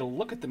interesting way to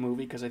look at the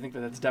movie, because I think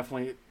that it's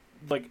definitely,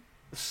 like,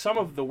 some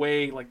of the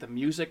way, like, the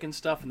music and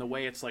stuff and the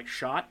way it's, like,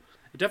 shot,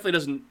 it definitely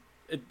doesn't,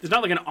 there's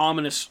not, like, an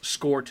ominous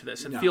score to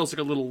this. It feels like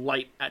a little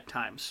light at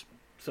times.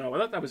 So I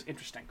thought that was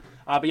interesting.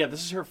 But yeah,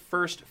 this is her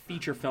first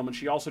feature film, and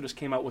she also just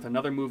came out with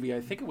another movie.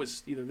 I think it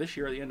was either this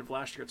year or the end of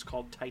last year. It's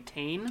called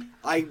Titane.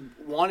 I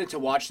wanted to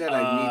watch that.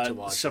 I need to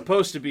watch it.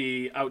 Supposed to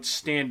be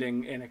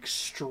outstanding and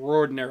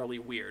extraordinarily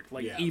weird.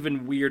 Like,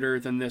 even weirder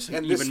than this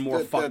and even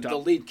more fucked up. The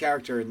lead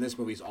character in this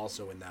movie is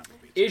also in that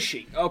movie. Too. Is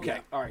she? Okay. Yeah.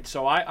 All right.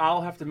 So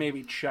I'll have to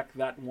maybe check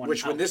that one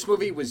out. When this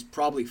movie was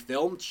probably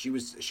filmed, she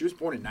was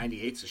born in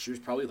 98, so she was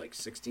probably like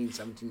 16,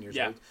 17 years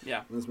old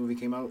when this movie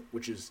came out,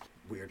 which is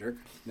weirder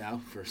now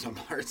for some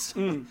parts.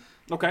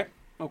 Okay.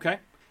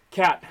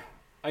 Kat,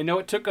 I know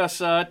it took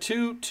us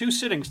two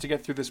sittings to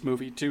get through this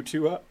movie due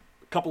to a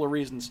couple of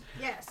reasons.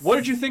 Yes. What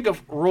did you think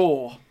of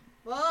Roll?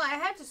 Well, I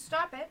had to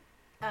stop it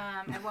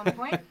at one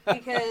point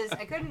because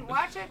I couldn't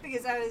watch it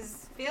because I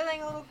was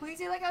feeling a little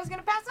queasy, like I was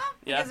going to pass out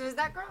because it was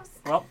that gross.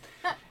 Well,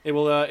 it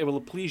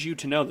will please you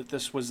to know that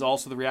this was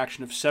also the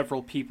reaction of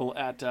several people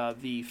at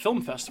the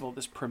film festival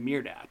this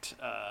premiered at.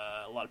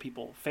 A lot of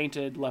people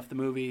fainted, left the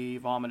movie,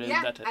 vomited.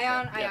 Yeah,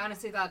 I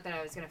honestly thought that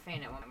I was going to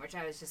faint at one, which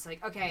I was just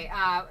like, okay,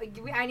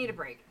 I need a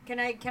break. Can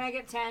I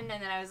get 10?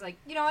 And then I was like,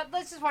 you know what?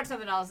 Let's just watch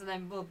something else, and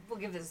then we'll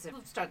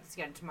start this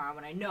again tomorrow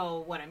when I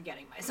know what I'm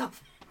getting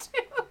myself into.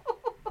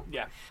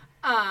 Yeah.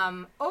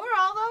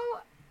 Overall,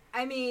 though,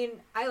 I mean,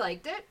 I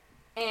liked it,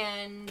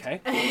 and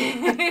okay.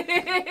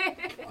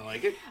 I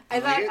like it. I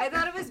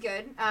thought it was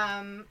good.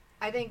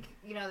 I think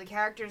the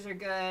characters are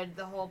good.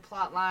 The whole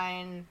plot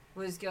line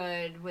was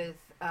good with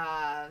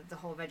the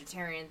whole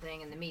vegetarian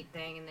thing and the meat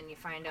thing, and then you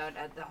find out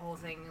the whole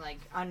thing like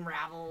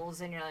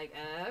unravels, and you're like,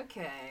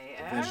 okay,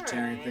 the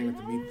vegetarian thing with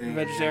the meat thing,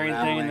 vegetarian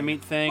thing and the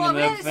meat thing, well, and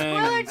man, the thing.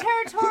 Spoiler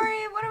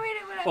territory. What are we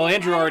doing? Well,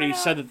 Andrew already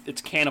said that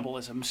it's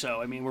cannibalism,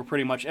 so I mean, we're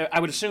pretty much. I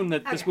would assume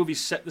that this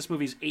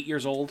movie's 8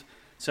 years old.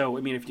 So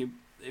I mean, if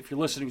you're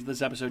listening to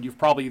this episode, you've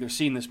probably either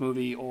seen this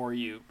movie or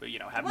you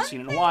haven't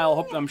seen it in a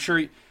while. I'm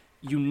sure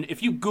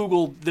if you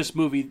Google this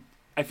movie,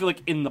 I feel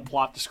like in the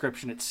plot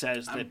description it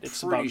says that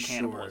it's about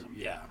cannibalism.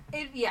 Sure,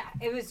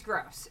 it was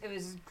gross. It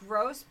was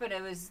gross, but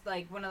it was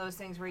like one of those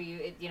things where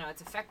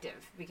it's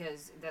effective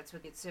because that's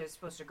what it's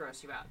supposed to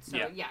gross you out. So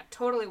yeah,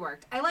 totally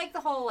worked. I like the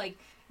whole like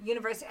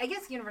university. I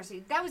guess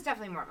university. That was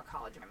definitely more of a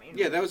college. I mean,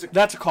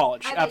 that's a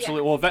college.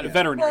 Absolutely. Well,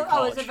 veterinary college.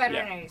 Oh, it's a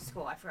veterinary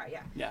school. I forgot.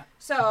 Yeah. Yeah.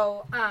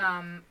 So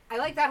I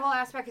like that whole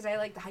aspect because I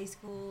like the high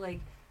school like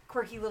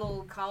quirky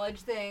little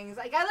college things.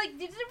 Like I like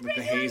the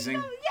hazing.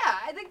 Yeah,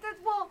 I think that's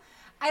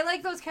I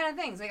like those kind of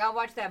things. Like, I'll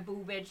watch that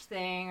Boo Bitch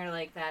thing, or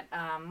like that,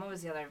 what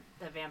was the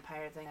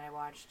vampire thing that I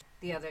watched?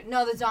 The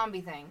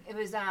zombie thing. It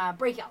was,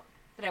 Breakout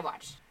that I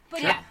watched. But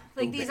sure. yeah,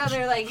 like Boo these Bitch.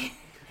 other, like...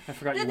 I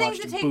forgot you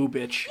watched Boo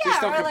Bitch. Yeah,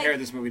 just don't compare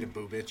this movie to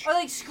Boo Bitch. Or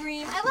like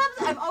Scream.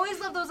 I've always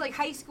loved those like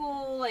high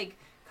school, like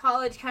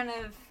college kind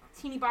of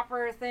teeny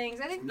bopper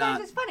things. I think they're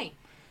just funny.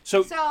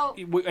 So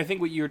I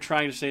think what you're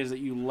trying to say is that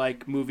you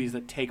like movies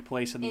that take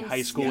place in the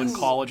high school and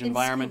college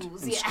environment.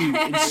 Schools.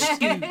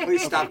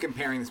 Please stop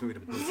comparing this movie to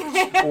Boo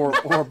Bitch.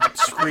 or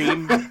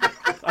Scream.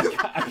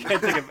 I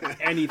can't think of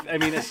any. I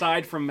mean,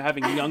 aside from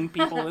having young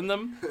people in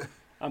them,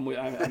 I'm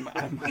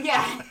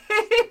yeah.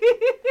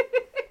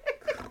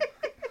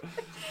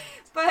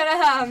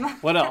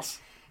 But what else?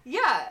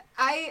 Yeah,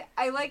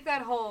 I like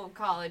that whole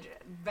college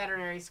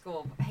veterinary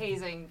school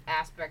hazing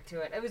aspect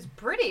to it. It was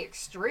pretty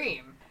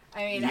extreme.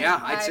 I mean,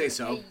 I'd say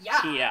so.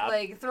 Yeah,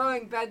 like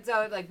throwing beds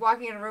out, like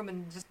walking in a room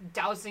and just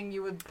dousing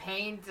you with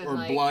paint and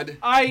or blood.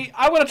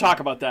 I want to talk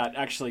about that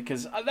actually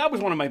because that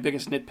was one of my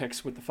biggest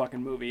nitpicks with the fucking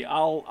movie.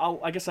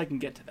 I guess I can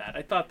get to that.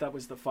 I thought that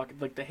was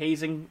the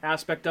hazing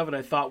aspect of it.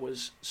 I thought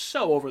was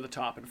so over the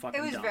top and fucking.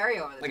 It was dumb. very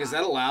over the top. Like, is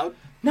that allowed?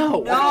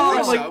 No,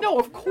 no,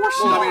 of course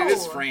not. Well, I mean, it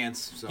is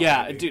France. So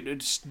yeah, dude,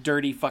 it's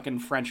dirty fucking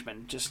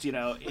Frenchmen. Just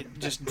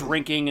just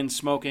drinking and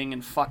smoking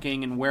and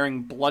fucking and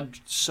wearing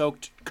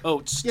blood-soaked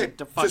coats to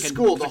fucking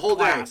school the whole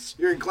class.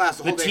 day. You're in class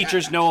the whole day. The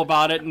teachers know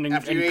about it and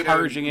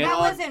encouraging it. That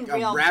wasn't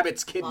real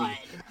rabbit's kidney. blood.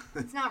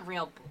 It's not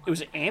real blood. It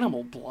was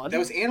animal blood. That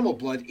was animal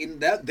blood. In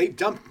that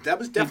that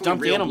was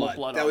definitely real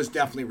blood. That was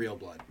definitely real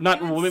blood.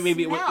 Not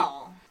maybe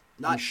smell.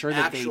 Not I'm sure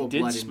that actual they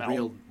did blood smell. in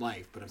real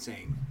life, but I'm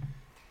saying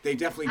they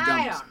definitely dumped.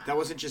 I don't know. That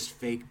wasn't just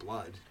fake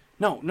blood.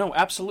 No,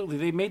 absolutely.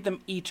 They made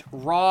them eat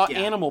raw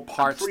animal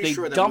parts. They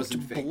sure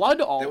dumped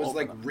blood all over them. That was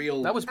like them.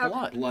 real. That was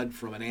blood. Blood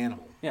from an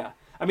animal. Yeah,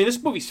 I mean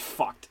this movie's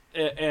fucked,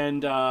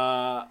 and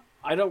I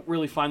don't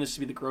really find this to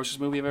be the grossest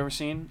movie I've ever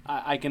seen.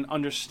 I can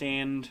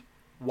understand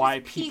why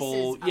Just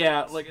people,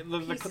 pieces of like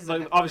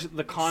it. obviously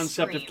the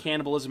concept of Extreme.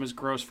 cannibalism is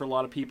gross for a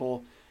lot of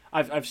people.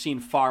 I've seen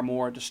far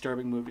more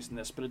disturbing movies than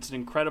this, but it's an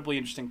incredibly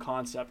interesting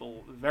concept,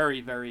 very,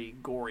 very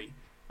gory.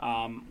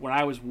 When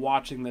I was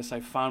watching this, I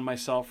found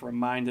myself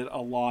reminded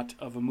a lot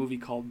of a movie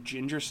called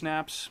Ginger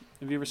Snaps.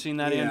 Have you ever seen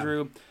that,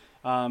 Andrew?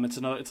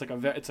 It's like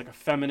a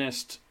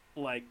feminist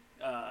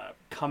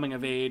coming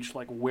of age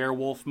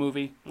werewolf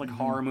movie,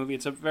 horror movie.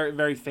 It's a very,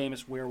 very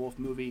famous werewolf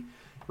movie.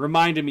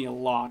 Reminded me a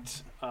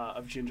lot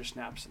of Ginger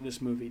Snaps.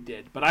 This movie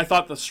did, but I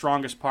thought the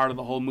strongest part of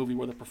the whole movie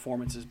were the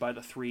performances by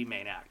the three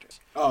main actors.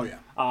 Oh yeah.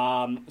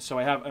 So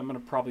I'm gonna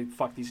probably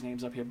fuck these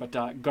names up here, but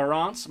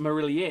Garance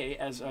Marillier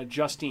as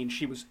Justine,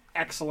 she was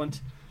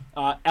excellent.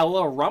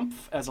 Ella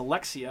Rumpf as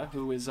Alexia,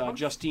 who is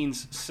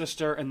Justine's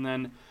sister, and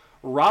then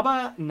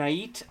Rabah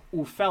Nait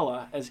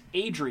Ufella as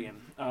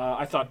Adrian.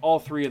 I thought all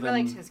three of them I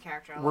liked his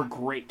character a lot. were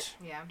great.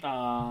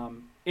 Yeah.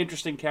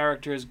 Interesting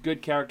characters,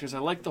 good characters. I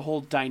like the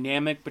whole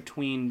dynamic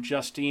between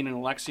Justine and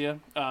Alexia.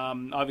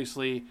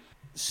 Obviously,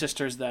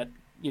 sisters that,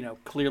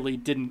 clearly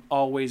didn't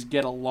always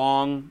get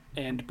along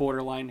and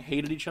borderline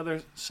hated each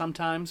other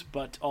sometimes,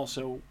 but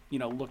also,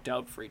 looked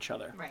out for each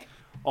other. Right.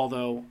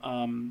 Although,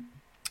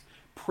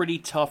 pretty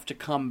tough to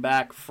come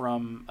back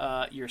from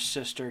your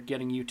sister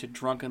getting you to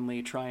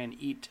drunkenly try and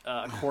eat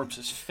a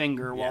corpse's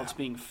finger while it's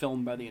being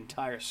filmed by the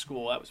entire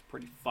school. That was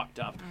pretty fucked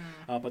up.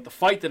 But the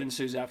fight that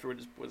ensues afterward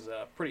was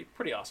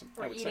pretty awesome.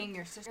 Or I would eating say.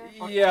 your sister.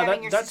 Or Yeah,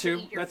 having your that sister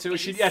too. eat your That too.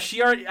 face.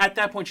 She already at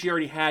that point she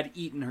already had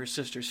eaten her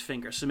sister's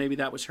finger, so maybe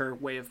that was her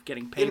way of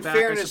getting payback. In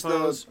fairness, I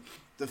suppose. though,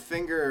 the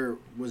finger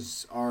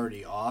was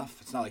already off.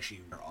 It's not like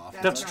she were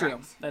off. That's correct.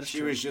 true. That is She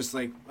true. was just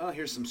like, well,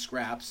 here's some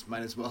scraps.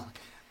 Might as well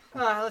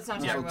Let's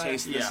not talk I'll about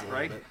taste it. this Yeah, a little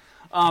right?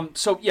 bit.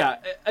 So yeah,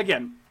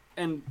 again,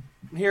 and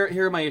here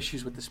are my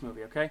issues with this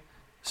movie. Okay,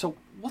 so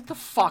what the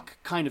fuck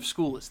kind of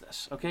school is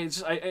this? Okay,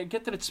 I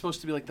get that it's supposed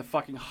to be like the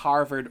fucking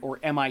Harvard or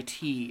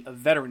MIT of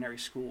veterinary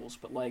schools,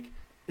 but like,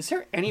 is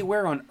there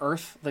anywhere on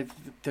Earth like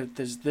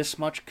there's this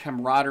much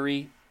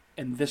camaraderie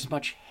and this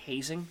much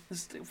hazing?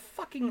 There's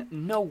fucking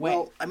no way.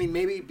 Well, I mean,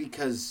 maybe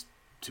because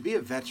to be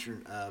a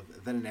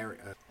veterinarian.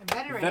 A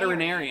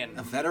Veterinarian.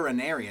 A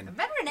veterinarian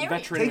Veterinarian.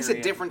 takes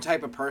a different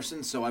type of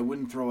person, so I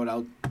wouldn't throw it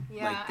out.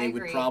 Yeah, like they I would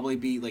agree. probably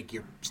be like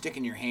you're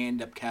sticking your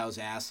hand up cows'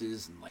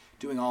 asses and like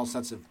doing all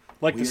sorts of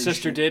Like the weird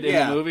sister shit. did in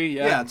the movie,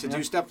 yeah. to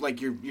do stuff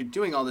like you're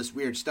doing all this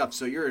weird stuff.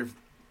 So you're a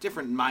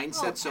different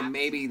mindset. So perhaps.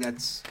 maybe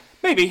that's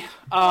Maybe.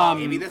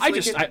 maybe that's I like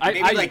just in, I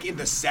maybe like in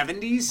the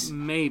 70s.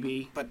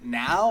 maybe. But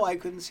now I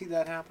couldn't see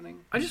that happening.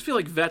 I just feel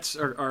like vets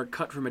are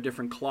cut from a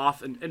different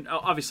cloth, and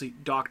obviously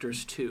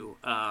doctors too.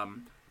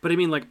 But I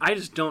mean, like, I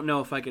just don't know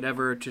if I could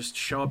ever just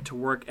show up to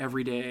work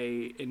every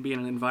day and be in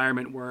an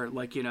environment where,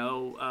 like,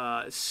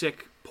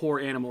 sick, poor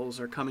animals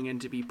are coming in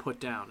to be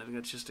put down. I think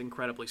that's just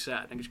incredibly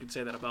sad. I think you could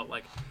say that about,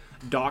 like,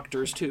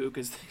 doctors too,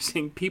 because they're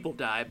seeing people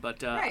die.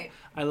 But Right.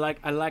 I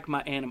like my But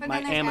my then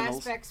there's animals.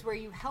 aspects where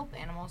you help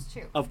animals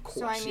too. Of course,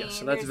 so, I mean, yes.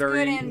 So that's there's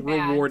very good and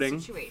bad rewarding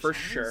for situations.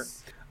 sure.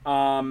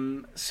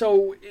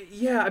 So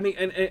yeah, I mean,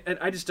 and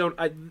I just don't.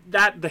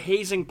 The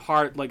hazing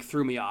part like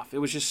threw me off. It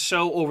was just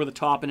so over the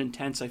top and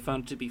intense. I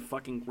found it to be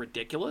fucking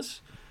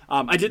ridiculous.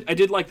 I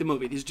did like the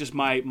movie. These are just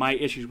my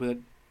issues with it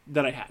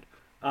that I had.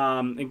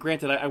 And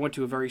granted, I went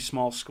to a very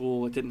small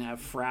school. It didn't have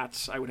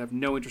frats. I would have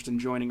no interest in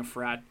joining a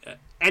frat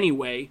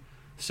anyway.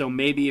 So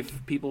maybe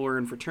if people were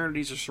in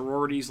fraternities or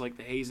sororities, like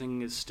the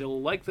hazing is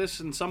still like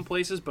this in some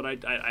places, but I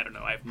don't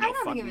know. I have no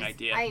fucking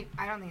idea. I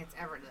don't think it's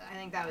ever. I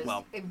think that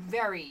was a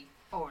very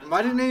over.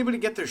 Why didn't anybody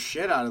get their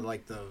shit out of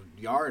like the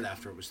yard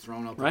after it was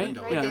thrown out the Right?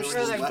 window? Yeah, They they're just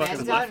throw their left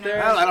beds it. out and there.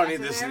 Well, I don't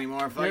everything need else this in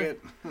anymore. Fuck Yeah.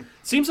 it.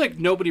 Seems like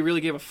nobody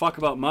really gave a fuck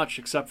about much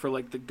except for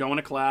like the going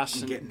to class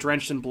and getting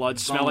drenched in blood,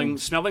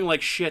 bones. smelling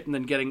like shit, and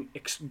then getting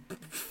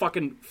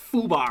fucking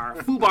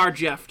foobar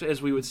Jeff,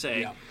 as we would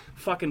say, Yeah.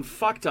 fucking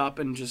fucked up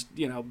and just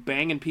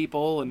banging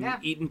people and Yeah.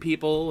 eating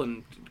people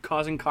and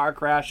causing car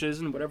crashes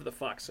and whatever the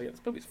fuck. So yeah,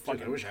 this movie's Dude,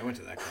 fucking I wish I went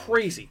to that college.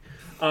 crazy.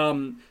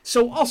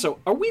 So also,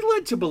 are we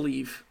led to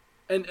believe?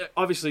 And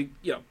obviously,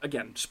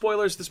 again,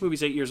 spoilers. This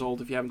movie's 8 years old.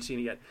 If you haven't seen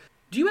it yet,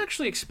 do you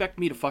actually expect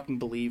me to fucking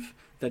believe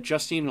that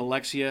Justine and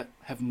Alexia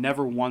have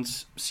never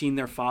once seen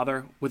their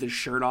father with his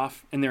shirt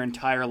off in their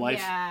entire life?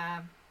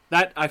 Yeah.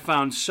 That I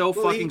found so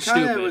Well, fucking he kind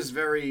stupid. of was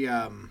very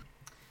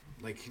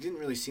like he didn't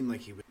really seem like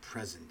he was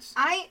present.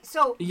 That's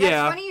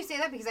Yeah. funny you say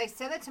that because I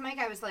said that to Mike.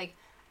 I was like,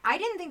 I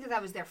didn't think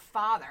that was their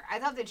father. I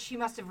thought that she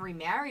must have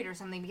remarried or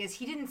something because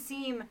he didn't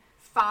seem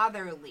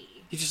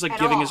fatherly. He's just like at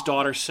giving all. his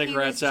daughter He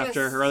cigarettes was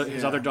after just-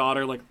 his Yeah. other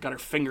daughter like got her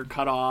finger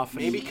cut off.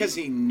 And Maybe because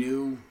he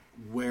knew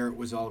where it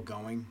was all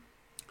going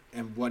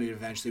and what it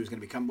eventually was going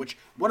to become. Which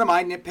one of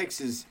my nitpicks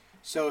is: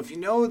 so if you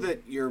know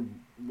that your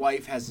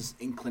wife has this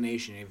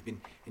inclination, and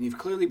you've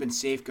clearly been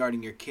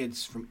safeguarding your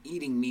kids from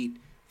eating meat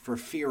for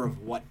fear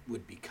of what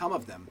would become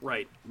of them,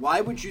 Right.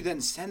 why would you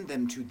then send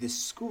them to this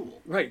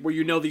school? Right, where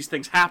these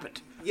things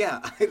happened.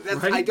 Yeah,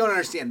 that's, Right? I don't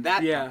understand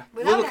that. Yeah. a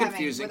little Without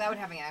confusing.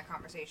 having that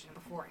conversation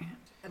beforehand,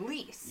 at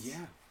least. Yeah,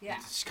 Yeah.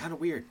 it's kind of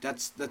weird.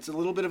 That's a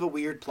little bit of a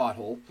weird plot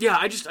hole. Yeah,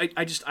 I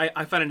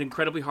find it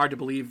incredibly hard to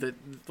believe that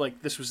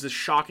like this was this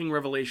shocking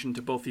revelation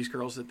to both these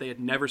girls that they had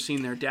never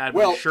seen their dad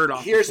with Well, his shirt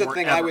off. here's the before,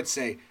 thing: I ever. would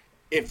say,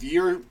 if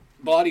your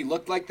body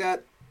looked like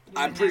that,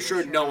 I'm wouldn't pretty have your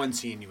sure shirt no on. one's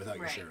seeing you without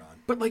your Right. shirt on.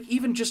 But like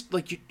even just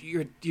like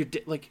you're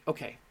like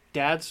okay,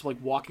 dad's like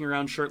walking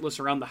around shirtless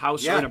around the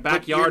house or in a but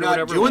backyard you're or not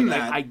whatever. doing like,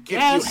 that. I if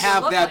guess you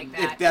have Look that, like if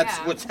that, that's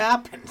yeah. what's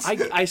happened,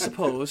 I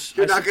suppose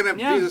you're I not gonna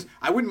yeah. do this.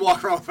 I wouldn't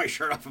walk around with my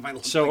shirt off if I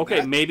looked So like okay,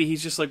 that. maybe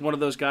he's just like one of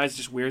those guys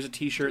just wears a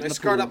t-shirt in I the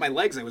scarred pool. up my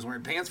legs. I was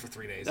wearing pants for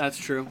 3 days. That's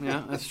true.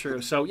 Yeah, that's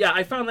true. So yeah,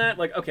 I found that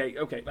like okay.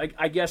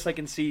 I guess I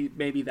can see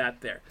maybe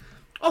that there.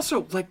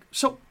 Also, like,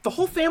 so the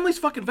whole family's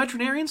fucking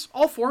veterinarians.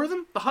 All four of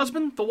them, the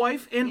husband, the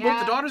wife, and both Yeah.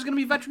 the daughters, going to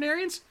be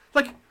veterinarians.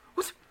 Like,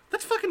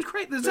 That's fucking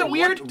great. Is The that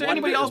weird to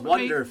anybody else but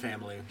me? Wonder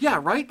Family. Yeah,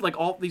 right? Like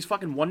all these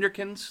fucking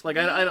Wonderkins. Like,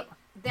 I don't...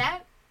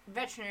 That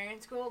veterinarian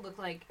school looked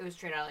like it was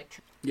straight out like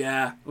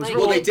Yeah. It was Like,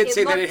 Well, really... they did it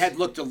say that it looked- had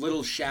looked a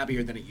little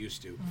shabbier than it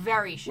used to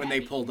very shabby. when they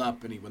pulled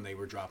up and when they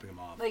were dropping them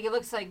off. Like it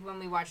looks like when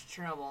we watched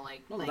Chernobyl.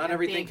 Well, like not a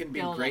everything big can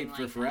be building great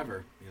for like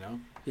forever, you know?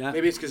 Yeah.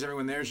 Maybe it's because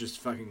everyone there is just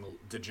fucking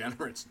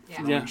degenerates Yeah.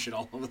 throwing Yeah. shit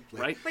all over the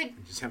place. Right. But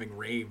And just having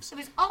raves. it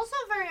was also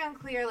very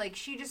unclear. Like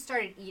she just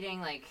started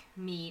eating like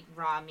meat,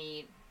 raw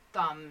meat,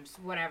 thumbs,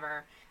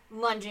 whatever,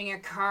 lunging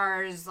at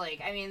cars.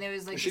 Like I mean, there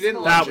was like She this didn't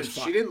whole- That lunge. was At,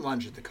 fun. she didn't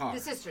lunge at the car. The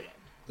sister did.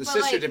 The But,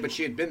 sister like- did, but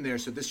she had been there,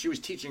 so she was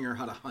teaching her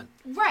how to hunt.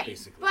 Right.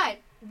 Basically. But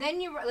then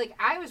you were like,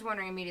 I was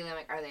wondering immediately, I'm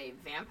like, are they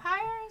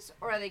vampires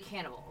or are they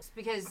cannibals?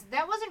 Because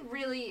that wasn't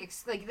really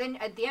like. Then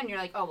at the end, you're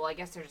like, oh well, I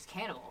guess they're just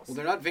cannibals. Well,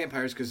 they're not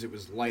vampires because it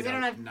was light They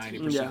don't out have 90%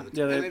 teeth. of the Yeah, time.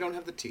 they- And they don't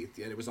have the teeth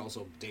yet. It was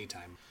also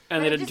daytime. And But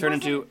they it didn't just turn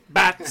wasn't- into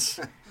bats.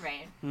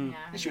 Right. Hmm. Yeah.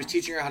 I And she was guess.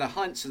 teaching her how to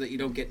hunt so that you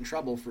don't get in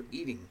trouble for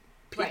eating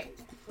people. Right.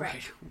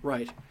 Right.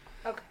 Right.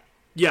 Okay.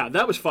 Yeah,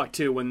 that was fucked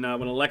too. When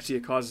Alexia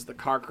causes the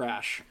car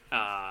crash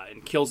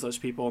and kills those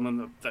people, and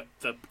then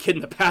the kid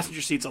in the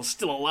passenger seat's all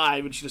still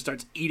alive, and she just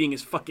starts eating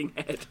his fucking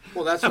head.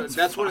 Well, that's That was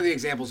that's one of fucked. the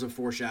examples of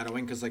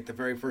foreshadowing because like the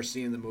very first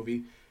scene in the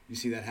movie, you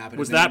see that happen.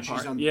 Was and then that when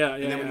she's part. Yeah,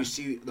 And yeah, then when yeah. you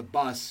see the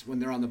bus, when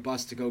they're on the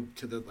bus to go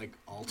to the like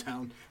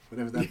Alltown,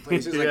 whatever that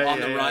place is, like Yeah, on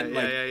yeah, the yeah, run,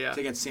 yeah, like yeah.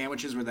 to get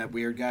sandwiches where that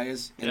weird guy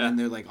is, and Yeah. then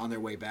they're like on their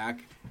way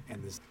back,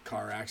 and this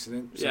car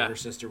accident. So Yeah. her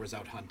sister was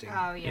out hunting.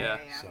 Oh yeah. Yeah. Yeah.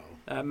 yeah. So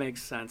That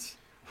makes sense.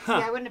 Yeah,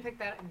 I wouldn't have picked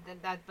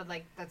that, but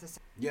like that's a.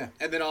 yeah,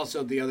 and then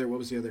also what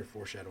was the other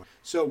foreshadowing?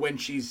 So when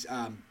she's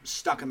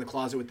stuck in the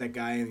closet with that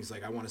guy, and he's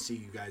like, "I want to see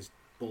you guys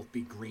both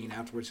be green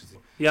afterwards." 'Cause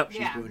Yep.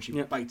 she's Yeah. blue, and she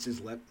Yep. bites his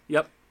lip,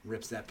 Yep.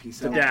 rips that piece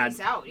The out. dad. Piece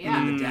out. And Yeah.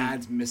 then the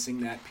dad's missing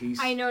that piece.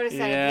 I noticed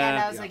that at the end.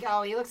 Yeah. I was Yeah. like,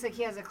 oh, he looks like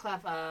he has a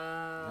cleft.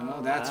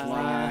 Oh, that's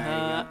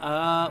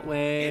why.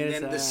 Wait.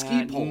 And then the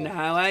ski pole.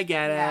 Now I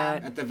get Yeah.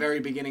 it. At the very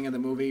beginning of the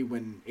movie,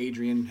 when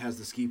Adrian has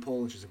the ski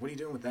pole, and she's like, "What are you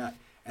doing with that?"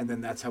 And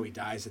then that's how he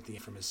dies at the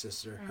end from his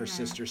sister. Her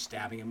sister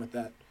stabbing him with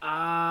that.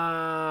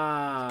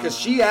 Because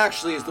she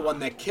actually is the one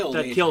that killed that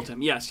Adrian. killed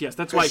him. Yes, yes.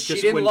 That's why. Because she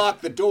just didn't when,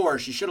 lock the door.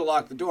 She should have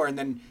locked the door. And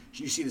then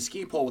you see the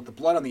ski pole with the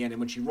blood on the end.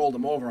 And when she rolled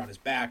him over on his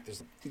back,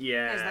 there's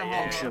Yeah. There's the yeah,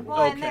 whole. yeah.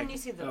 Well, Okay. and then you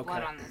see the blood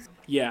Okay. on this.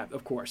 Yeah,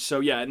 of course. So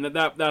yeah, and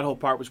that whole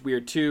part was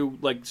weird too.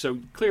 Like, so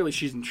clearly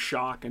she's in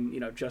shock, and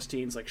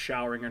Justine's like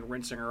showering and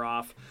rinsing her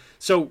off.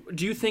 So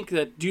do you think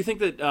that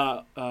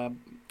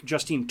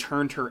Justine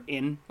turned her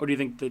in, or do you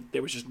think that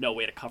there was just no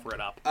way to cover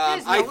it up?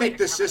 There's no I way think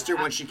to the cover sister, that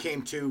up. when she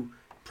came to,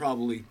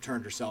 probably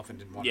turned herself and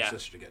didn't want Yeah. her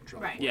sister to get in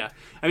trouble. Right. for it. Yeah,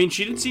 I mean,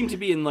 she did seem to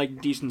be in like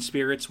decent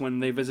spirits when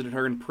they visited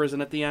her in prison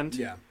at the end.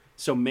 Yeah.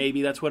 So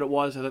maybe that's what it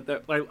was.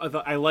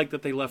 I like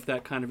that they left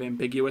that kind of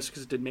ambiguous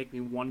because it did make me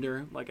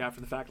wonder, like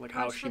after the fact, like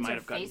how Well, she puts might her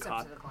have gotten face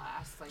caught. up to the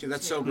glass. Like, See,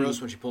 that's too. so gross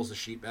when she pulls the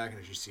sheet back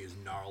and you see his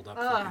gnarled up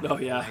Ugh. fucking Oh,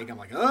 yeah. leg. I'm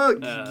like, oh,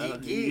 Uh,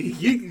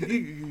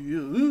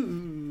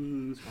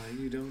 why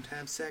you don't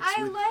have sex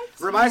I with... liked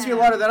Reminds me a him.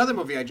 lot of that other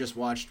movie I just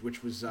watched,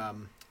 which was the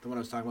one I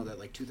was talking about, that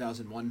like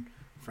 2001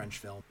 French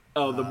film.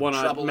 Oh, the one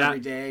Trouble Matt, Every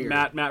Day. Or...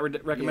 Matt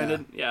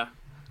recommended. Yeah.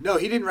 No,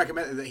 he didn't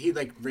recommend it. He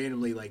like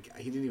randomly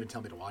he didn't even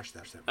tell me to watch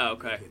that. Oh,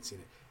 okay. He had seen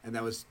it, and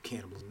that was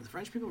cannibalism. The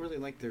French people really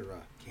like their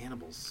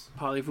cannibals.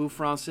 Parlez-vous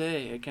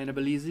français?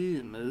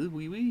 Cannibalisme?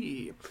 Oui,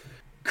 oui.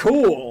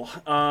 Cool.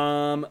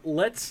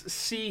 Let's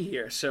see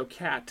here. So,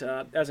 Kat,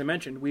 as I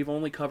mentioned, we've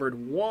only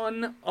covered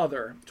one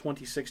other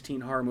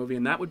 2016 horror movie,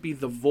 and that would be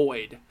The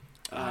Void,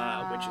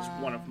 which is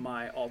one of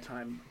my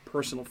all-time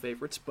personal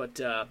favorites. But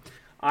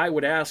I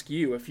would ask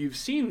you if you've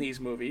seen these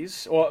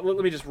movies. Or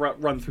let me just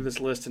run through this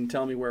list and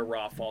tell me where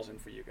Raw falls in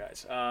for you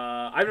guys.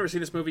 I've never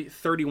seen this movie.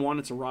 31.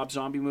 It's a Rob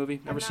Zombie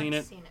movie. Never I've seen not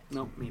it? seen it.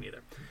 No, me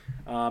neither.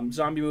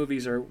 Zombie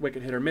movies are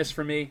wicked hit or miss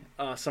for me.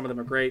 Some of them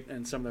are great,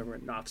 and some of them are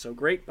not so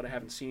great, but I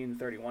haven't seen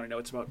 31. I know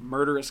it's about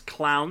murderous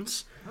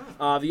clowns.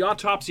 The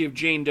Autopsy of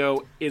Jane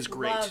Doe is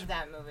great. Love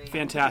that movie.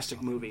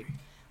 Fantastic movie.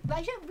 But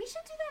we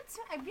should do that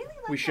soon. I really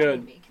like We that should.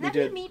 movie. Can We that be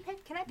did. a me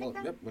pick? Can I pick Well,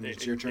 that? yep. When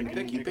it's your turn to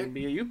pick, you It can pick.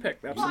 be a you pick,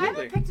 Well, I absolutely.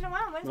 haven't picked in a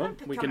while. When's Well, my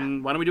pick we coming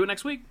can. Why don't we do it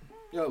next week?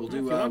 Yeah, we'll If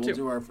you do want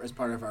to. as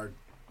part of our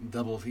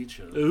double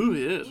feature. Oh,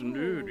 yes,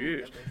 indeed,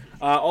 yes.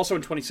 Also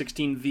in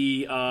 2016,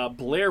 the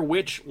Blair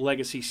Witch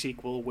Legacy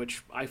sequel,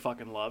 which I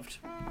fucking loved.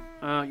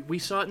 We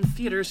saw it in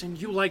theaters, and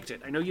you liked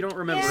it. I know you don't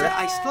remember Yeah.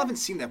 I still haven't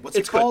seen that. What's it.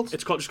 It's it called? good.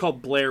 It's just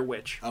called Blair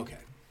Witch. Okay.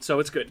 So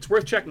it's good. It's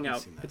worth checking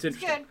out. seen that. It's It's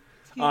interesting. good.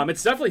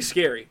 It's definitely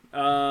scary.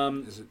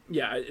 Is it?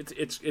 Yeah,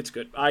 it's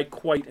good. I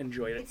quite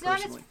enjoyed it It's not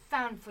personally. as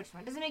found footage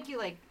one. It doesn't make you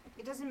like.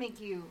 It doesn't make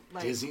you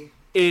like. Dizzy?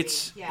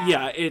 It's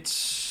Yeah.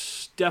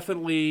 it's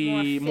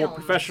definitely more filmed,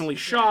 professionally yeah.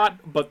 shot,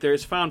 but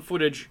there's found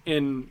footage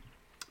in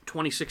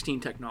 2016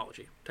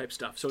 technology type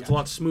stuff. So it's a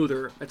lot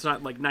smoother. It's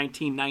not like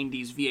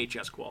 1990s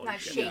VHS quality.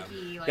 Not shit.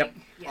 shaky. Like. Yep.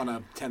 Yeah. On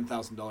a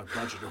 $10,000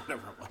 budget or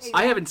whatever it was.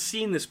 I haven't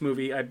seen this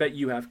movie. I bet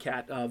you have,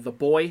 Kat. The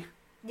Boy.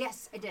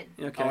 Yes, I did.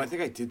 Okay. Oh, I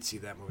think I did see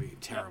that movie.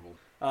 Terrible.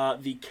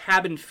 The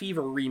Cabin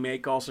Fever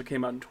remake also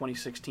came out in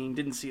 2016.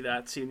 Didn't see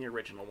that. Seen the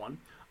original one.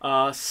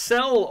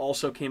 Cell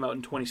also came out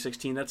in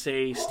 2016. That's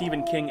a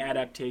Stephen King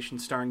adaptation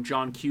starring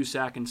John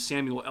Cusack and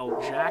Samuel L.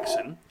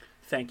 Jackson.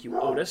 Thank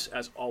you, Otis,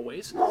 as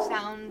always.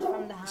 Sound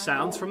from the Hound.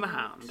 Sounds from the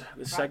Hound.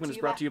 This segment is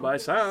brought to you by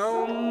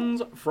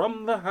Sounds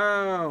from the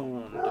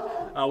Hound.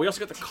 We also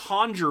got The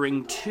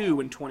Conjuring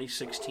 2 in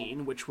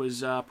 2016, which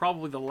was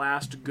probably the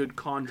last good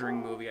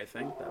Conjuring movie, I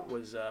think. That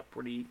was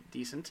pretty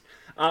decent.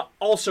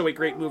 Also a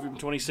great movie from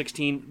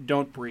 2016,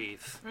 Don't Breathe.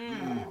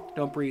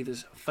 Don't Breathe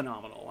is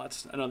phenomenal.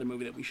 That's another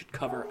movie that we should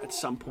cover at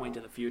some point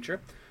in the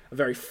future. A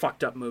very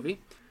fucked up movie.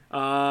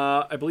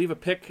 I believe a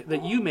pick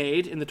that you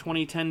made in the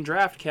 2010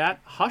 draft, Kat,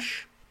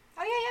 Hush.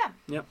 Oh, yeah.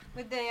 Yep.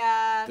 With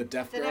the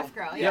Deaf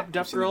Girl. Yeah. Yep,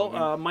 Deaf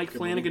Girl, Mike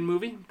Flanagan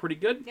movie. Pretty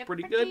good.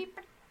 Pretty good.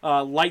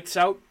 Lights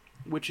Out,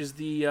 which is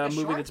the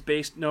movie short? that's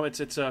based... No, it's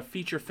a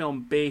feature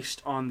film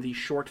based on the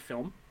short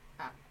film.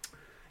 Ah.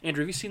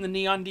 Andrew, have you seen The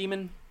Neon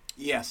Demon?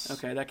 Yes.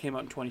 Okay, that came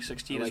out in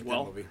 2016 I like as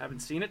well. that movie. Haven't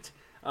seen it.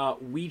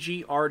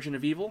 Ouija, Origin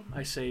of Evil.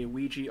 I say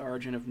Ouija,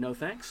 Origin of No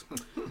Thanks.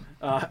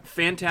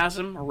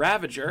 Phantasm,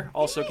 Ravager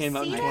also came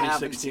out in see that? I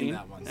haven't 2016. seen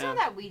that one. You saw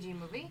that Ouija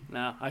movie?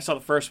 No, I saw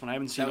the first one. I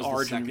haven't seen That was the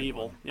Origin of second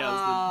Evil. one.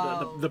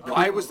 Yeah, it was the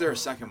Why was there a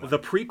second one? the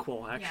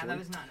prequel, actually. Yeah, that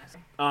was not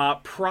necessary.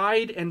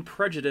 Pride and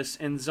Prejudice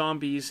and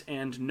Zombies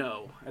and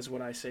No, is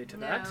what I say to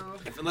that. No.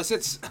 Unless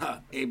it's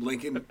Abe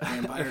Lincoln,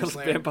 Vampire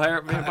Slayer.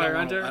 Vampire I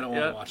Hunter. don't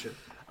want to watch it.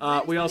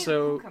 We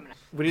also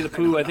Winnie the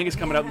Pooh. I think it's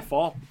coming out in the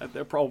fall.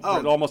 They're probably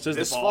it almost is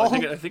the this fall. fall?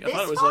 I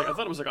thought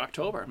it was like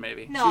October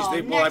maybe. No, Well,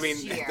 I mean,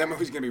 next year. that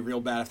movie's gonna be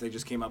real bad if they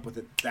just came up with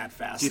it that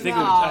fast. Do you think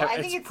No, I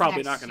it's think it's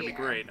probably next not going to be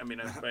year. great? I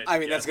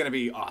mean, that's gonna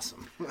be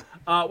awesome.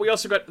 We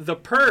also got The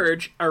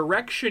Purge,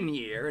 Erection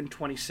Year in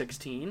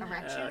 2016.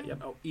 Erection?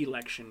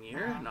 Election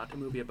Year, not a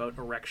movie about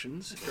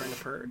erections during the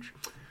Purge.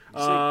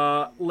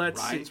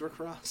 Let's see. Rhymes were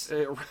crossed.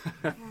 We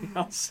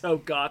also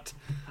got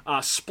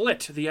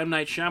Split, the M.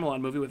 Night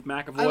Shyamalan movie with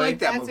McAvoy. I like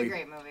that That's movie. a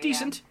great movie.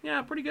 Decent,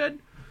 yeah, pretty good.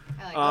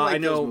 Yeah. I like I like I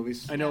know. those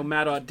movies. I know.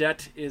 Matt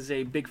Audette is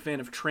a big fan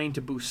of Train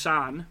to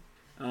Busan,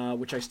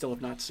 which I still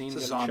have not seen.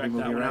 It's a Gotta zombie check that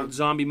movie, one right? out.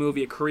 Zombie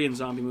movie, a Korean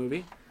zombie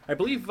movie. I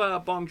believe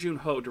Bong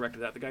Joon-ho directed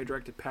that. The guy who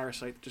directed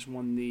Parasite that just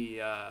won the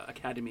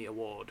Academy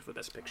Award for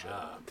Best Picture.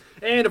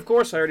 And of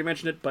course, I already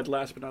mentioned it, but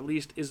last but not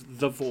least is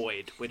The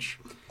Void, which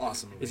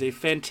Awesome movie. is a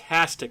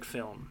fantastic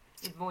film.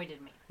 It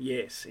voided me.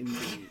 Yes,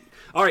 indeed.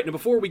 All right, now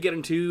before we get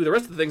into the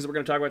rest of the things that we're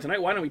going to talk about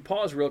tonight, why don't we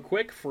pause real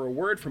quick for a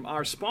word from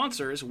our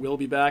sponsors? We'll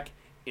be back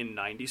in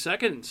 90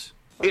 seconds.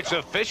 It's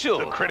official.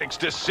 The critics'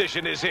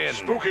 decision is in.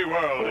 Spooky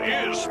World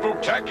is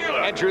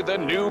spooktacular. Enter the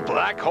new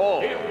Black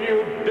Hole. If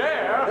you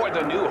dare. Or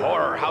the new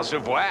horror House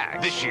of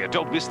Wax. This year,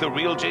 don't miss the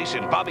real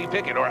Jason, Bobby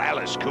Pickett, or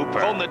Alice Cooper.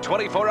 Phone the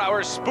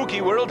 24-hour Spooky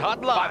World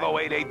hotline.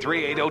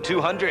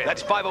 508-838-0200.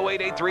 That's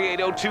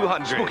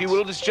 508-838-0200. Spooky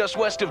World is just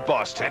west of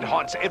Boston and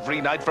haunts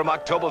every night from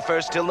October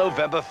 1st till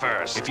November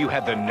 1st. If you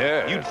had the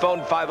nerve, you'd phone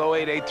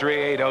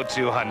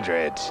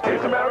 508-838-0200.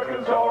 It's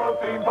American Horror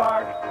Theme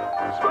Park.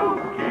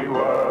 Spooky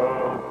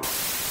World.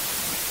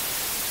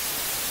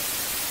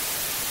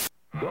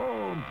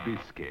 Don't be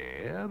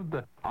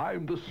scared.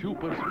 I'm the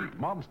super sweet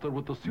monster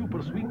with the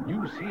super sweet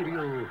new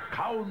cereal,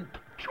 Count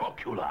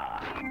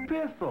Chocula.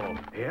 Biffle,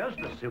 here's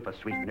the super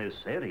sweet new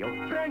cereal,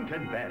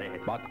 Frankenberry.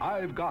 But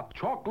I've got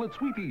chocolate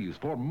sweeties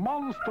for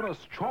monstrous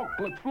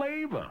chocolate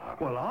flavor.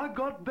 Well, I've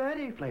got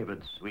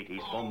berry-flavored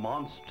sweeties for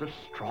monster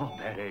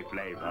strawberry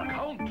flavor.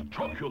 Count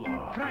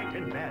Chocula.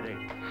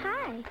 Frankenberry.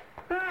 Hi.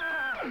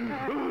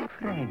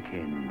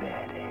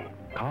 Frankenberry.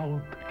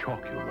 Count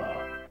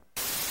Chocula.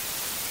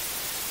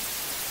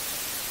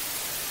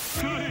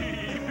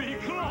 Sleepy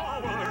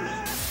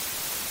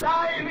Clovers.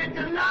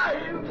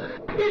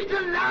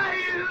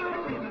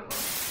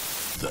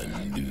 The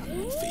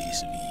new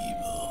face of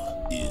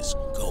evil is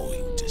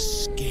going to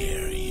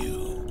scare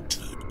you to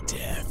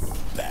death.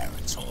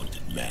 Barrett's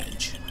Haunted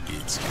Mansion.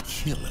 It's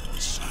killer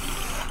this year.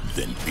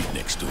 Then be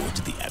next door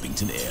to the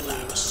Abington Ale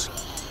House.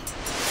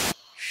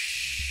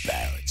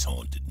 Barrett's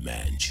Haunted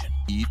Mansion.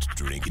 Eat,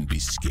 drink, and be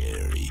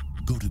scary.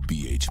 Go to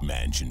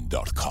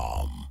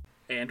bhmansion.com.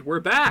 And we're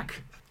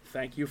back.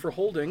 Thank you for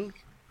holding,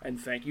 and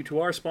thank you to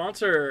our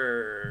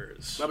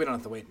sponsors. Well, we don't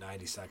have to wait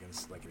 90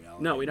 seconds like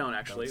reality. No, we don't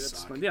actually. That would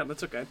That's suck. yeah,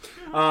 that's okay.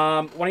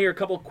 Want to hear a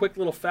couple quick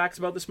little facts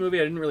about this movie?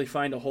 I didn't really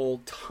find a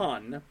whole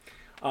ton,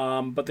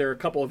 but there are a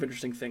couple of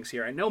interesting things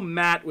here. I know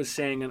Matt was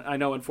saying, and I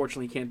know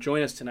unfortunately he can't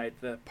join us tonight.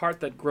 The part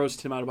that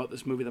grossed him out about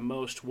this movie the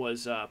most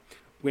was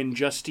when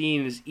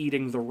Justine is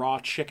eating the raw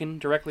chicken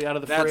directly out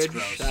of the That's fridge.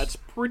 gross. That's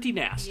pretty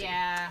nasty.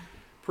 Yeah.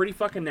 Pretty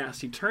fucking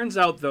nasty. Turns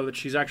out though that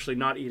she's actually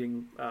not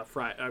eating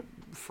fried.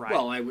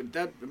 Well, I would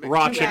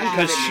Raw chicken Yeah.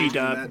 because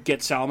Yeah. she'd get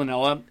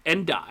salmonella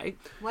and die.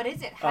 What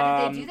is it?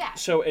 How did they do that?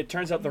 So it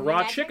turns out the raw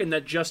Magic? chicken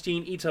that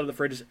Justine eats out of the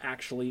fridge is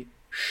actually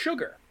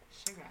sugar.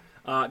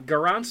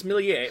 Garance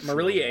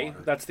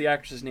Marillier, that's the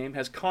actress's name,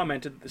 has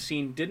commented that the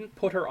scene didn't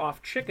put her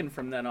off chicken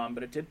from then on,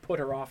 but it did put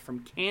her off from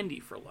candy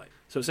for life.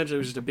 So essentially it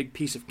was just a big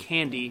piece of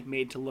candy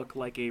made to look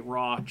like a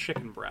raw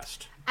chicken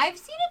breast. I've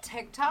seen a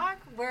TikTok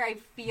where I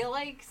feel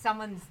like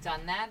someone's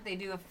done that. They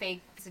do a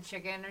fake piece of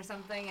chicken or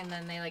something, and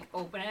then they like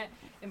open it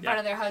in front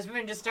of their husband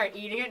and just start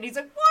eating it, and he's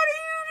like,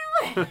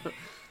 "What are you doing?"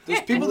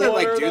 There's people that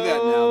like do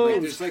that now.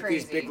 Like, there's like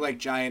crazy. these big like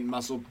giant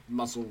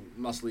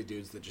muscly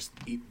dudes that just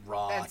eat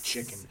raw That's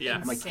chicken. Yeah.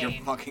 I'm like, you're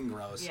insane. fucking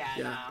gross. Yeah,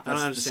 Yeah. no. I don't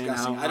That's understand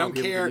disgusting. how I don't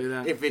people care do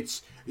that. if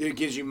it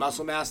gives you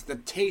muscle mass. The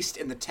taste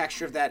and the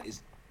texture of that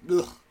is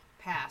ugh.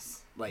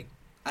 Pass. Like,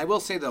 I will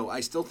say though, I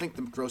still think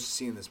the grossest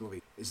scene in this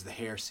movie is the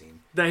hair scene.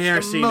 The hair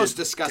The scene most is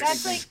disgusting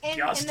That's thing.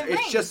 like in the ring.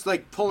 It's just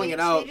like pulling They- it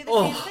out. They do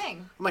the same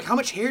thing. I'm like, how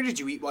much hair did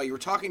you eat while you were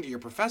talking to your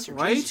professor?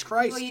 Right? Jesus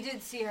Christ. Well, you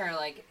did see her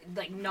like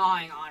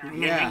gnawing on her.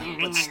 Yeah,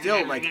 but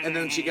still, like, and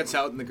then she gets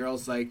out, and the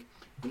girl's like,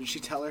 what did she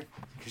tell her?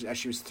 'Cause as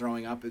she was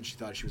throwing up, and she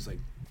thought she was like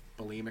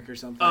bulimic or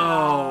something.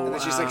 Oh, And then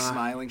she's like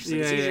smiling. She's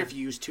like, it's yeah, easier yeah. if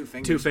you use 2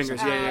 fingers. two or fingers.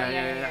 something.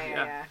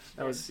 Yeah.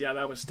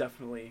 That was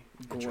definitely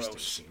Interesting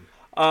gross. scene.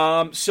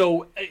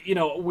 So,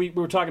 we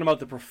were talking about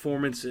the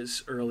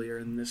performances earlier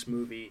in this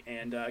movie,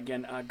 and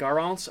again,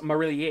 Garance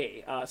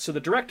Marillier. So the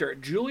director,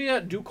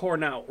 Julia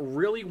Ducournau,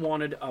 really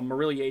wanted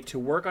Marillier to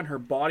work on her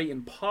body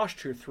and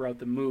posture throughout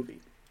the movie.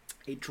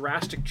 A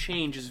drastic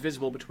change is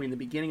visible between the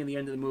beginning and the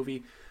end of the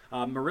movie.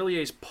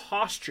 Marillier's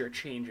posture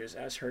changes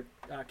as her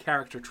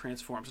character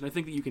transforms, and I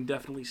think that you can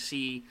definitely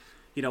see,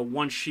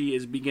 once she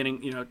is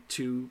beginning,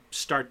 to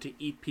start to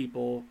eat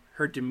people,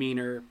 her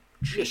demeanor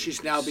changes. Yeah,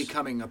 she's now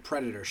becoming a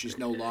predator. She's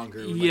no longer.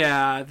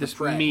 Like, this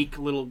prey. meek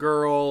little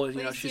girl. Well,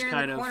 you see She's her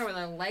kind in the of. corner with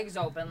her legs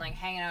open, like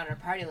hanging out at a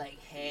party, like,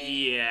 hey.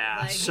 Yeah,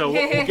 Like- so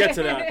we'll get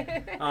to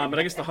that. But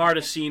I guess the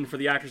hardest scene for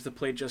the actress that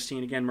played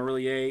Justine, again,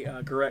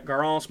 Marillier,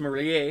 Garance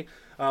Marillier,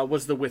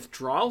 was the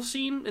withdrawal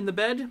scene in the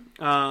bed,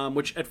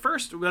 which at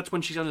first, that's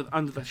when she's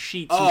under the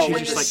sheets and she's when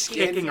just the like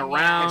skin- kicking yeah.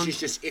 around. And she's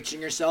just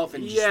itching herself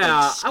and Yeah,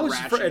 just, I like, was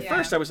scratching. at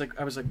first. Yeah.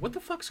 I was like, what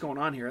the fuck's going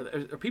on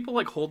here? Are people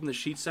like holding the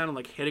sheets down and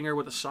like hitting her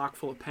with a sock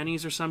full of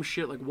pennies or some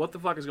shit? Like, what the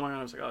fuck is going on?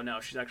 I was like, oh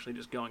no, she's actually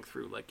just going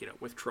through like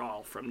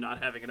withdrawal from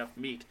not having enough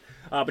meat.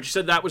 But she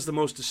said that was the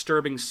most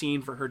disturbing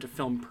scene for her to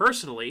film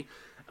personally.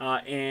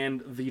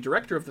 And the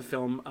director of the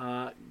film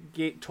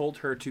told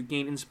her to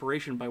gain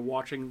inspiration by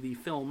watching the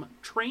film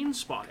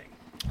Trainspotting.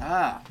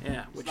 Ah.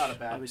 Yeah, which not a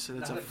bad- obviously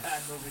that's not a a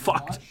bad movie to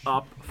fucked watch.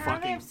 up I don't think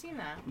fucking I've seen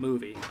that.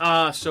 movie.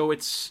 So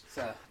it's It's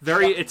a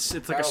very shut it's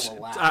like a barrel of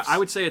laughs. I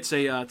would say it's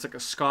like a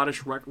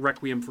Scottish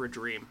requiem for a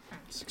dream.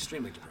 It's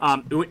extremely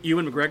depressing.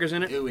 Ewan McGregor's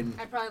in it. Ew, and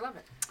I'd probably love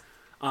it.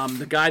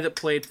 The guy that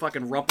played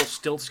fucking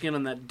Rumpelstiltskin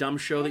on that dumb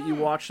show that you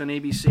watched on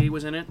ABC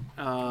was in it.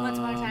 Once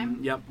Upon a Time?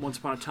 Yep, Once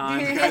Upon a Time.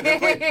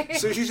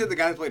 so you said the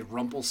guy that played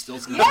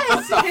Rumpelstiltskin.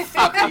 What the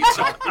fuck are you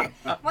talking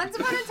about? Once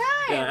Upon a Time.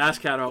 Yeah,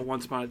 ask Cat about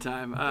Once Upon a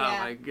Time. Oh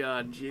Yeah. my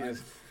god,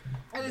 Jesus.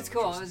 It was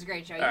cool. It was a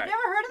great show. You've right.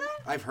 never heard of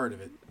that? I've heard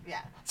of it. Yeah.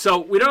 So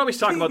we don't always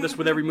talk about this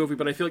with every movie,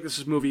 but I feel like this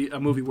is a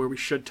movie where we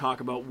should talk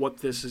about what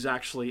this is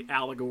actually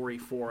allegory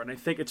for. And I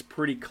think it's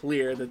pretty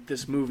clear that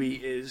this movie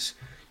is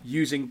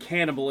using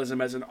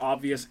cannibalism as an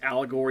obvious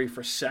allegory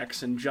for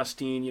sex and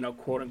Justine,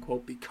 quote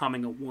unquote,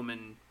 becoming a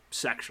woman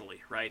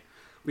sexually, right?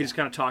 We just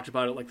kind of talked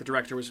about it, like the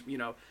director was,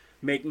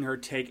 making her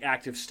take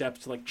active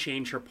steps to like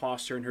change her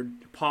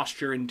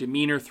posture and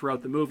demeanor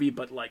throughout the movie,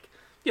 but like,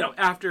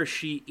 after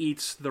she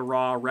eats the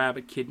raw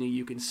rabbit kidney,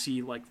 you can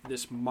see like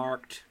this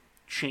marked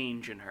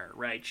change in her,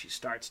 right? She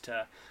starts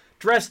to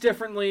dress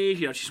differently.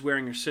 She's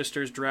wearing her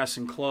sister's dress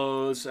and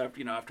clothes.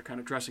 After kind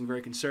of dressing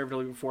very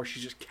conservatively before,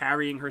 she's just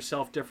carrying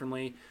herself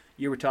differently.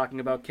 You were talking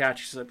about Kat.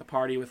 She's at the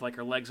party with like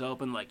her legs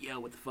open, like, yo,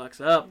 what the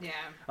fuck's up?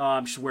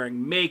 Yeah. She's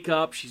wearing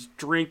makeup. She's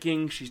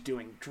drinking. She's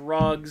doing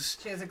drugs.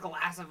 She has a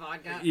glass of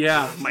vodka.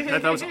 Yeah, my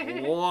God, that was a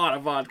lot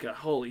of vodka.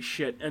 Holy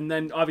shit. And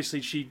then obviously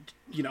she,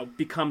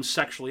 becomes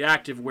sexually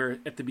active, where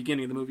at the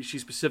beginning of the movie she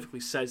specifically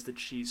says that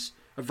she's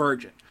a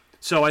virgin.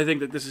 So I think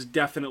that this is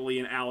definitely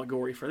an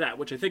allegory for that,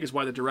 which I think is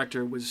why the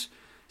director was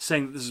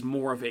saying that this is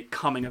more of a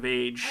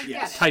coming-of-age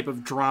Yes. type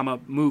of drama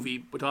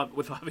movie, with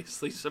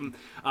obviously some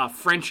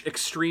French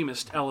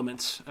extremist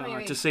elements,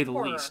 to say the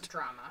horror least.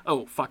 drama.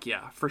 Oh, fuck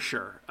yeah, for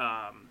sure.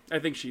 I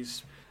think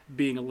she's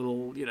being a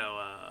little,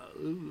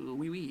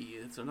 oui,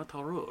 it's a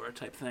horror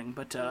type thing,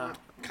 but...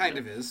 Kind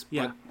of is.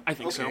 Yeah, but I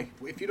think so. okay.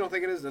 If you don't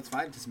think it is, that's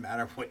fine. It doesn't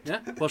matter what.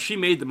 Yeah, well, she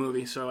made the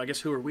movie, so I guess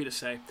who are we to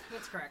say?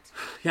 That's correct.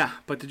 Yeah,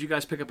 but did you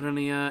guys pick up on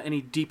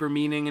any deeper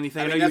meaning,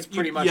 anything? I mean, know that's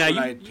pretty much what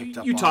I had picked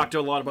up You on. talked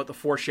a lot about the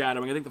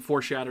foreshadowing. I think the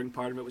foreshadowing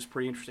part of it was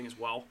pretty interesting as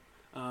well.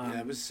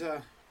 Yeah, it was.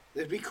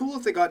 It'd be cool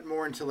if they got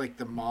more into like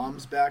the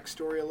mom's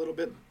backstory a little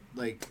bit.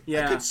 Like,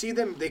 Yeah. I could see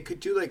them. They could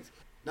do like,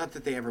 not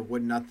that they ever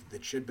would, not that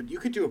they should, but you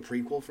could do a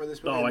prequel for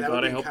this movie. Oh and my that God,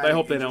 would I be hope- kinda I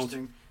hope they don't.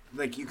 interesting.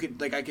 Like you could,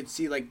 like I could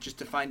see, like just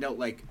to find out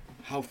like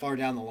how far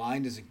down the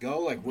line does it go,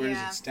 like where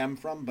Yeah. does it stem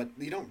from? But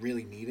you don't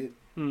really need it.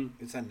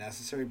 It's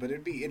unnecessary. But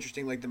it'd be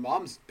interesting. Like the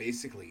mom's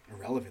basically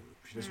irrelevant.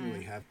 She doesn't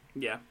really have.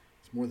 Yeah.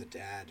 It's more the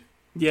dad.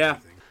 Yeah.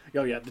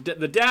 Oh yeah,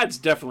 the dad's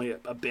definitely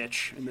a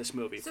bitch in this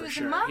movie So for is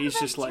the sure. mom He's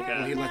just like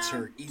vegetarian? He a. lets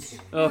her eat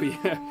him. Oh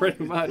yeah,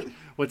 pretty much.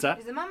 What's that?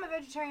 Is the mom a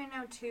vegetarian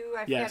now too?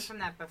 I forget Yes. from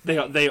that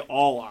buffet. They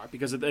all are,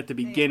 because at the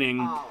beginning,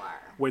 all are.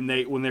 when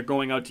they're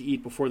going out to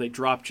eat before they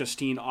drop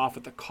Justine off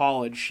at the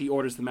college, she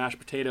orders the mashed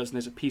potatoes and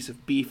there's a piece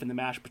of beef in the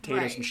mashed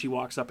potatoes, Right. and she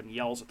walks up and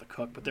yells at the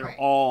cook. But they're Right.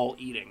 all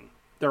eating.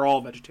 They're all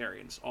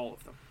vegetarians, all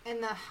of them.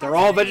 And the They're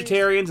all husband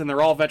vegetarians and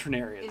they're all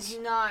veterinarians. Is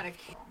not a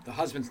kid. The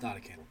husband's not a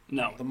cannibal.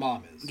 No, The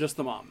mom is. just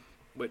the mom,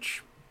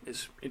 which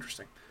is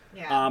interesting.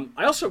 Yeah.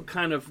 I also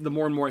kind of, the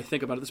more and more I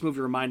think about it, this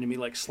movie reminded me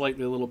like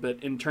slightly a little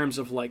bit in terms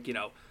of like, you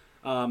know,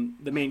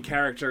 the main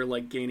character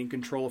like gaining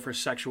control of her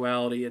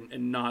sexuality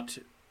and not,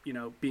 you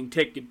know, being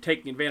taken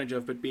advantage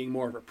of, but being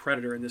more of a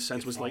predator in this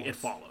sense was like It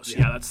Follows.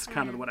 Yeah, that's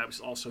kind of what I was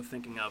also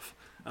thinking of,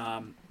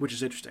 which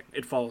is interesting.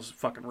 It Follows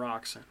fucking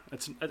rocks.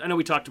 I know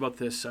we talked about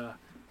this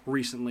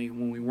recently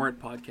when we weren't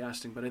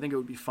podcasting, but I think it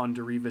would be fun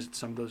to revisit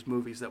some of those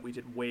movies that we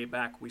did way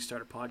back when we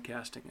started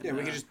podcasting. And, Yeah,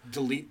 we could just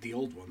delete the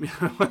old one.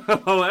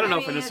 oh, I don't know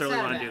if I mean, necessarily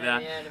it's not want to a do bad that.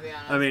 idea, to be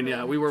honest, I mean,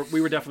 yeah, but-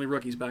 we were definitely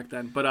rookies back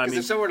then. But I Because mean,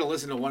 if someone were to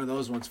listen to one of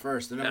those ones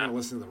first, they're not Yeah. going to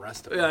listen to the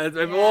rest of yeah,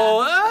 them.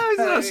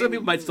 well, some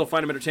people might still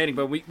find them entertaining,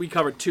 but we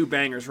covered two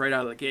bangers right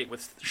out of the gate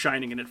with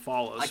Shining and It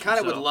Follows. I kind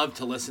of so- would love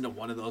to listen to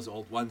one of those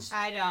old ones.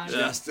 I don't.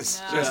 Just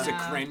to No.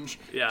 cringe.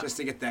 Yeah. Just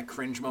to get that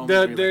cringe moment.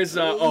 where you're There's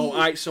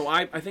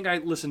like, I think I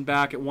listened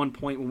back at one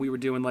point when we were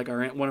doing like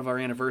one of our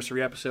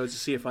anniversary episodes to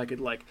see if I could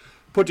like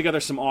put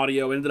together some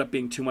audio. It ended up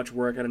being too much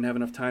work. I didn't have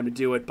enough time to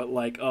do it. But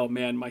like, oh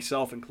man,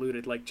 myself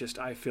included, like just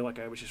I feel like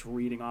I was just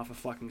reading off a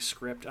fucking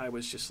script. I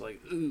was just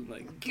like, ooh my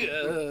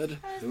god.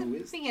 That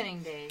was the beginning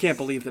days. Can't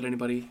believe that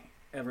anybody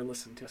ever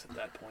listened to us at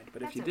that point.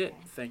 But if That's you did, okay.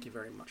 thank you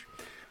very much.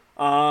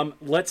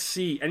 Let's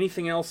see.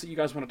 Anything else that you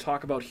guys want to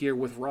talk about here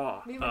with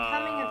Raw? We were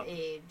coming of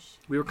age.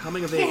 We were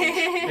coming of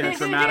age in a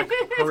dramatic,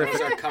 horrific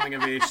It's our coming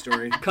of age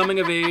story. coming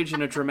of age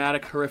in a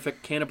dramatic,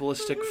 horrific,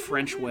 cannibalistic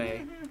French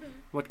way.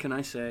 What can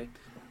I say?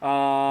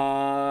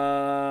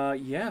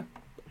 Yeah.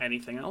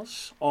 Anything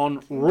else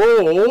on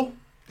Roll?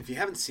 If you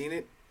haven't seen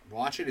it,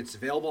 watch it. It's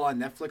available on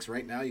Netflix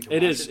right now. You can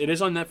It watch is. It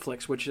is on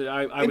Netflix, which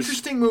I was.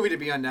 Interesting movie to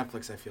be on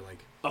Netflix, I feel like.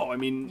 Oh, I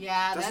mean.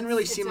 Yeah, Doesn't that's-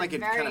 really it's seem a like it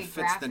very kinda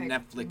fits the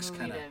graphic Netflix movie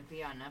kinda- to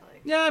be on Netflix.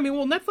 Yeah, I mean,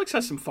 well, Netflix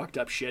has some fucked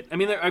up shit. I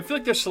mean, I feel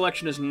like their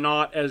selection is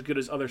not as good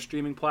as other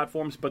streaming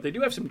platforms, but they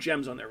do have some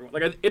gems on there.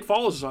 Like It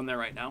Follows is on there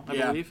right now, I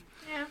Yeah. believe.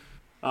 Yeah.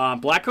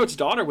 Blackcoat's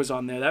Daughter was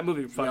on there. That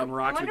movie fucking Yep.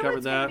 rocks. I We wonder covered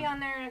what's that. gonna be on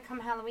there come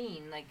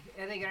Halloween. Like,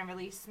 are they gonna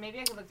release? Maybe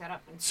I could look that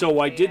up. And So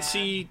I see, did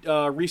see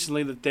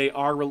recently that they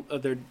are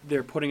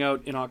they're putting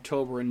out in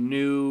October a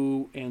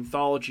new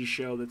anthology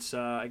show that's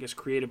I guess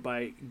created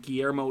by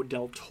Guillermo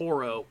del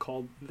Toro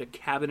called The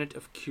Cabinet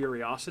of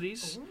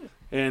Curiosities,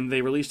 and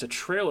they released a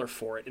trailer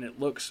for it, and it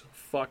looks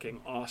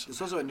fucking awesome.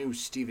 There's also a new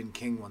Stephen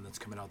King one that's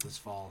coming out this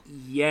fall.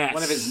 Yes,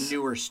 One of his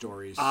newer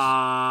stories.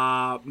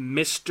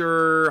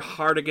 Mr.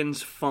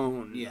 Hardigan's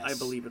Phone, Yes. I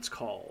believe it's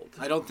called.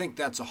 I don't think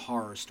that's a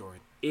horror story.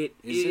 It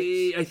Is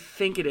it? I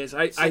think it is.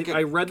 It's like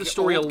I read the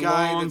story a old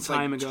guy long that's,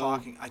 time like, ago.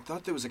 Talking. I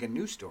thought there was like a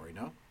new story,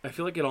 no? I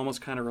feel like it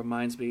almost kind of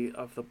reminds me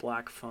of the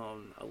Black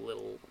Phone a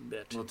little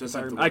bit. Well, it does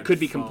If have the I word could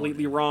be phone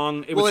completely in it.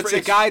 wrong. Well, it's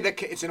a guy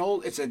that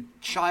it's a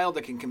child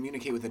that can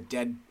communicate with a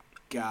dead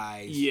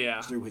guy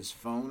through his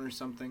phone or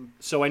something.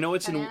 So I know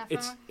it's Banana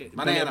it's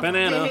phone?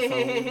 banana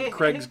phone. phone.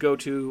 Craig's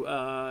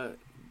go-to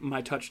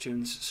My Touch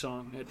Tunes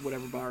song at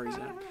whatever bar he's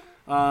at.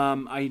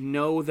 I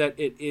know that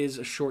it is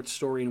a short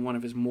story in one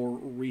of his more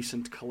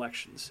recent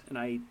collections, and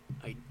I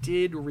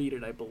did read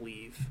it, I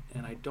believe,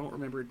 and I don't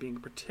remember it being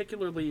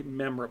particularly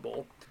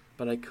memorable,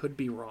 but I could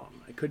be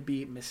wrong. I could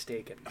be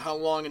mistaken. How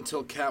long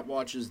until Kat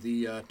watches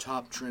the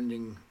top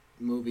trending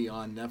movie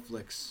on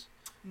Netflix?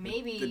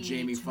 Maybe The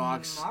Jamie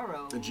Foxx.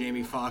 tomorrow. The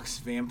Jamie Foxx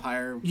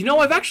vampire. You know,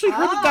 I've actually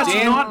heard that that's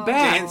not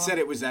bad. Dan said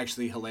it was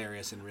actually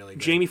hilarious and really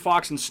good. Jamie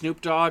Foxx and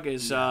Snoop Dogg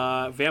as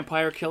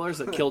vampire killers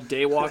that killed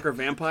daywalker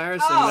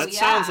vampires. Oh, and that yeah.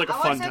 sounds like a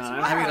I'll fun watch that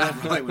time. I mean, I tomorrow.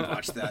 probably would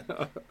watch that. That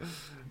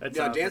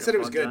Yeah, sounds Dan like said a it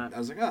was fun good. time. I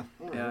was like, oh.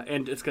 Yeah,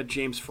 and it's got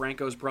James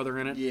Franco's brother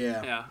in it.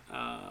 Yeah.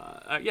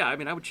 Yeah, I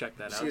mean, I would check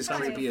that Is out. he It as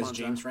sounds like a creepy as fun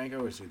James time.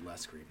 Franco, or is he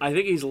less creepy? I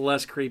think he's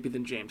less creepy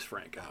than James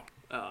Franco.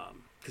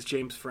 Because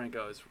James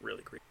Franco is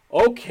really creepy.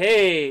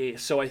 Okay,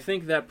 so I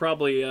think that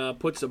probably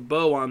puts a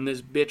bow on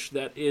this bitch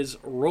that is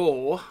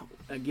Roll.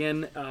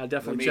 Again,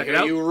 definitely check it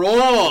out. You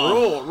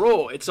roll.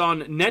 Roll. It's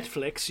on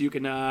Netflix. You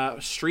can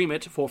stream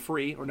it for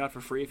free, or not for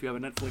free. If you have a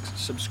Netflix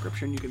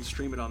subscription, you can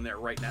stream it on there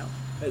right now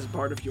as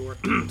part of your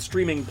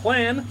streaming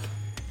plan.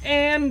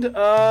 And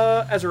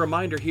as a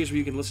reminder, here's where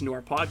you can listen to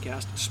our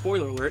podcast.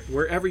 Spoiler alert,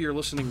 wherever you're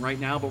listening right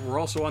now, but we're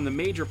also on the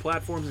major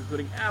platforms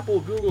including Apple,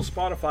 Google,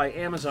 Spotify,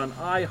 Amazon,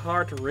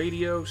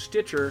 iHeartRadio,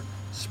 Stitcher,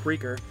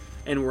 Spreaker,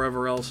 and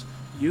wherever else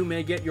you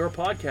may get your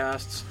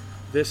podcasts.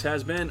 This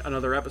has been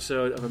another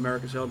episode of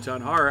America's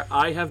Hometown Horror.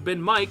 I have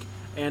been Mike,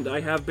 and I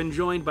have been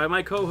joined by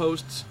my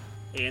co-hosts,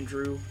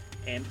 Andrew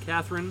and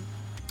Catherine.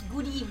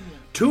 Good evening.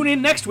 Tune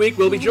in next week.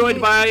 We'll be joined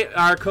by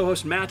our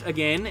co-host Matt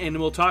again, and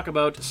we'll talk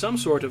about some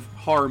sort of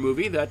horror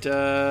movie that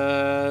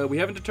we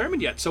haven't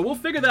determined yet. So we'll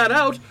figure that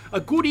out. A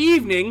good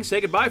evening. Say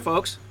goodbye,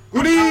 folks.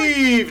 Good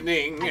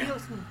evening.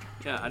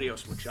 Yeah,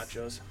 adios,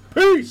 muchachos.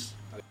 Peace.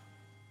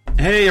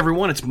 Hey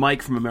everyone, it's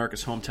Mike from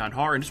America's Hometown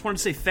Horror, and just wanted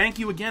to say thank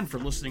you again for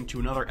listening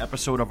to another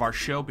episode of our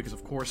show, because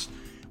of course,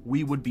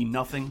 we would be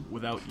nothing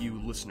without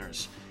you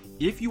listeners.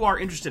 If you are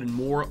interested in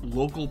more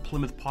local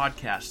Plymouth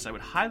podcasts, I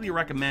would highly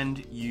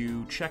recommend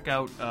you check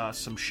out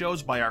some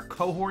shows by our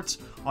cohorts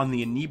on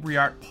the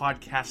Inebriart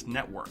Podcast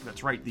Network.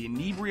 That's right, the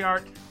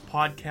Inebriart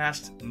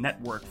Podcast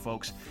Network,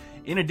 folks.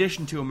 In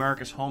addition to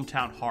America's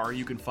Hometown Horror,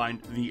 you can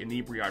find the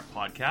Inebriart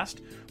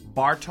Podcast,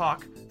 Bar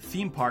Talk,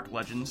 Theme Park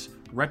Legends,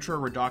 Retro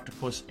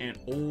Redoctopus, and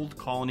Old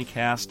Colony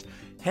Cast.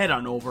 Head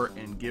on over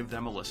and give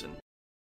them a listen.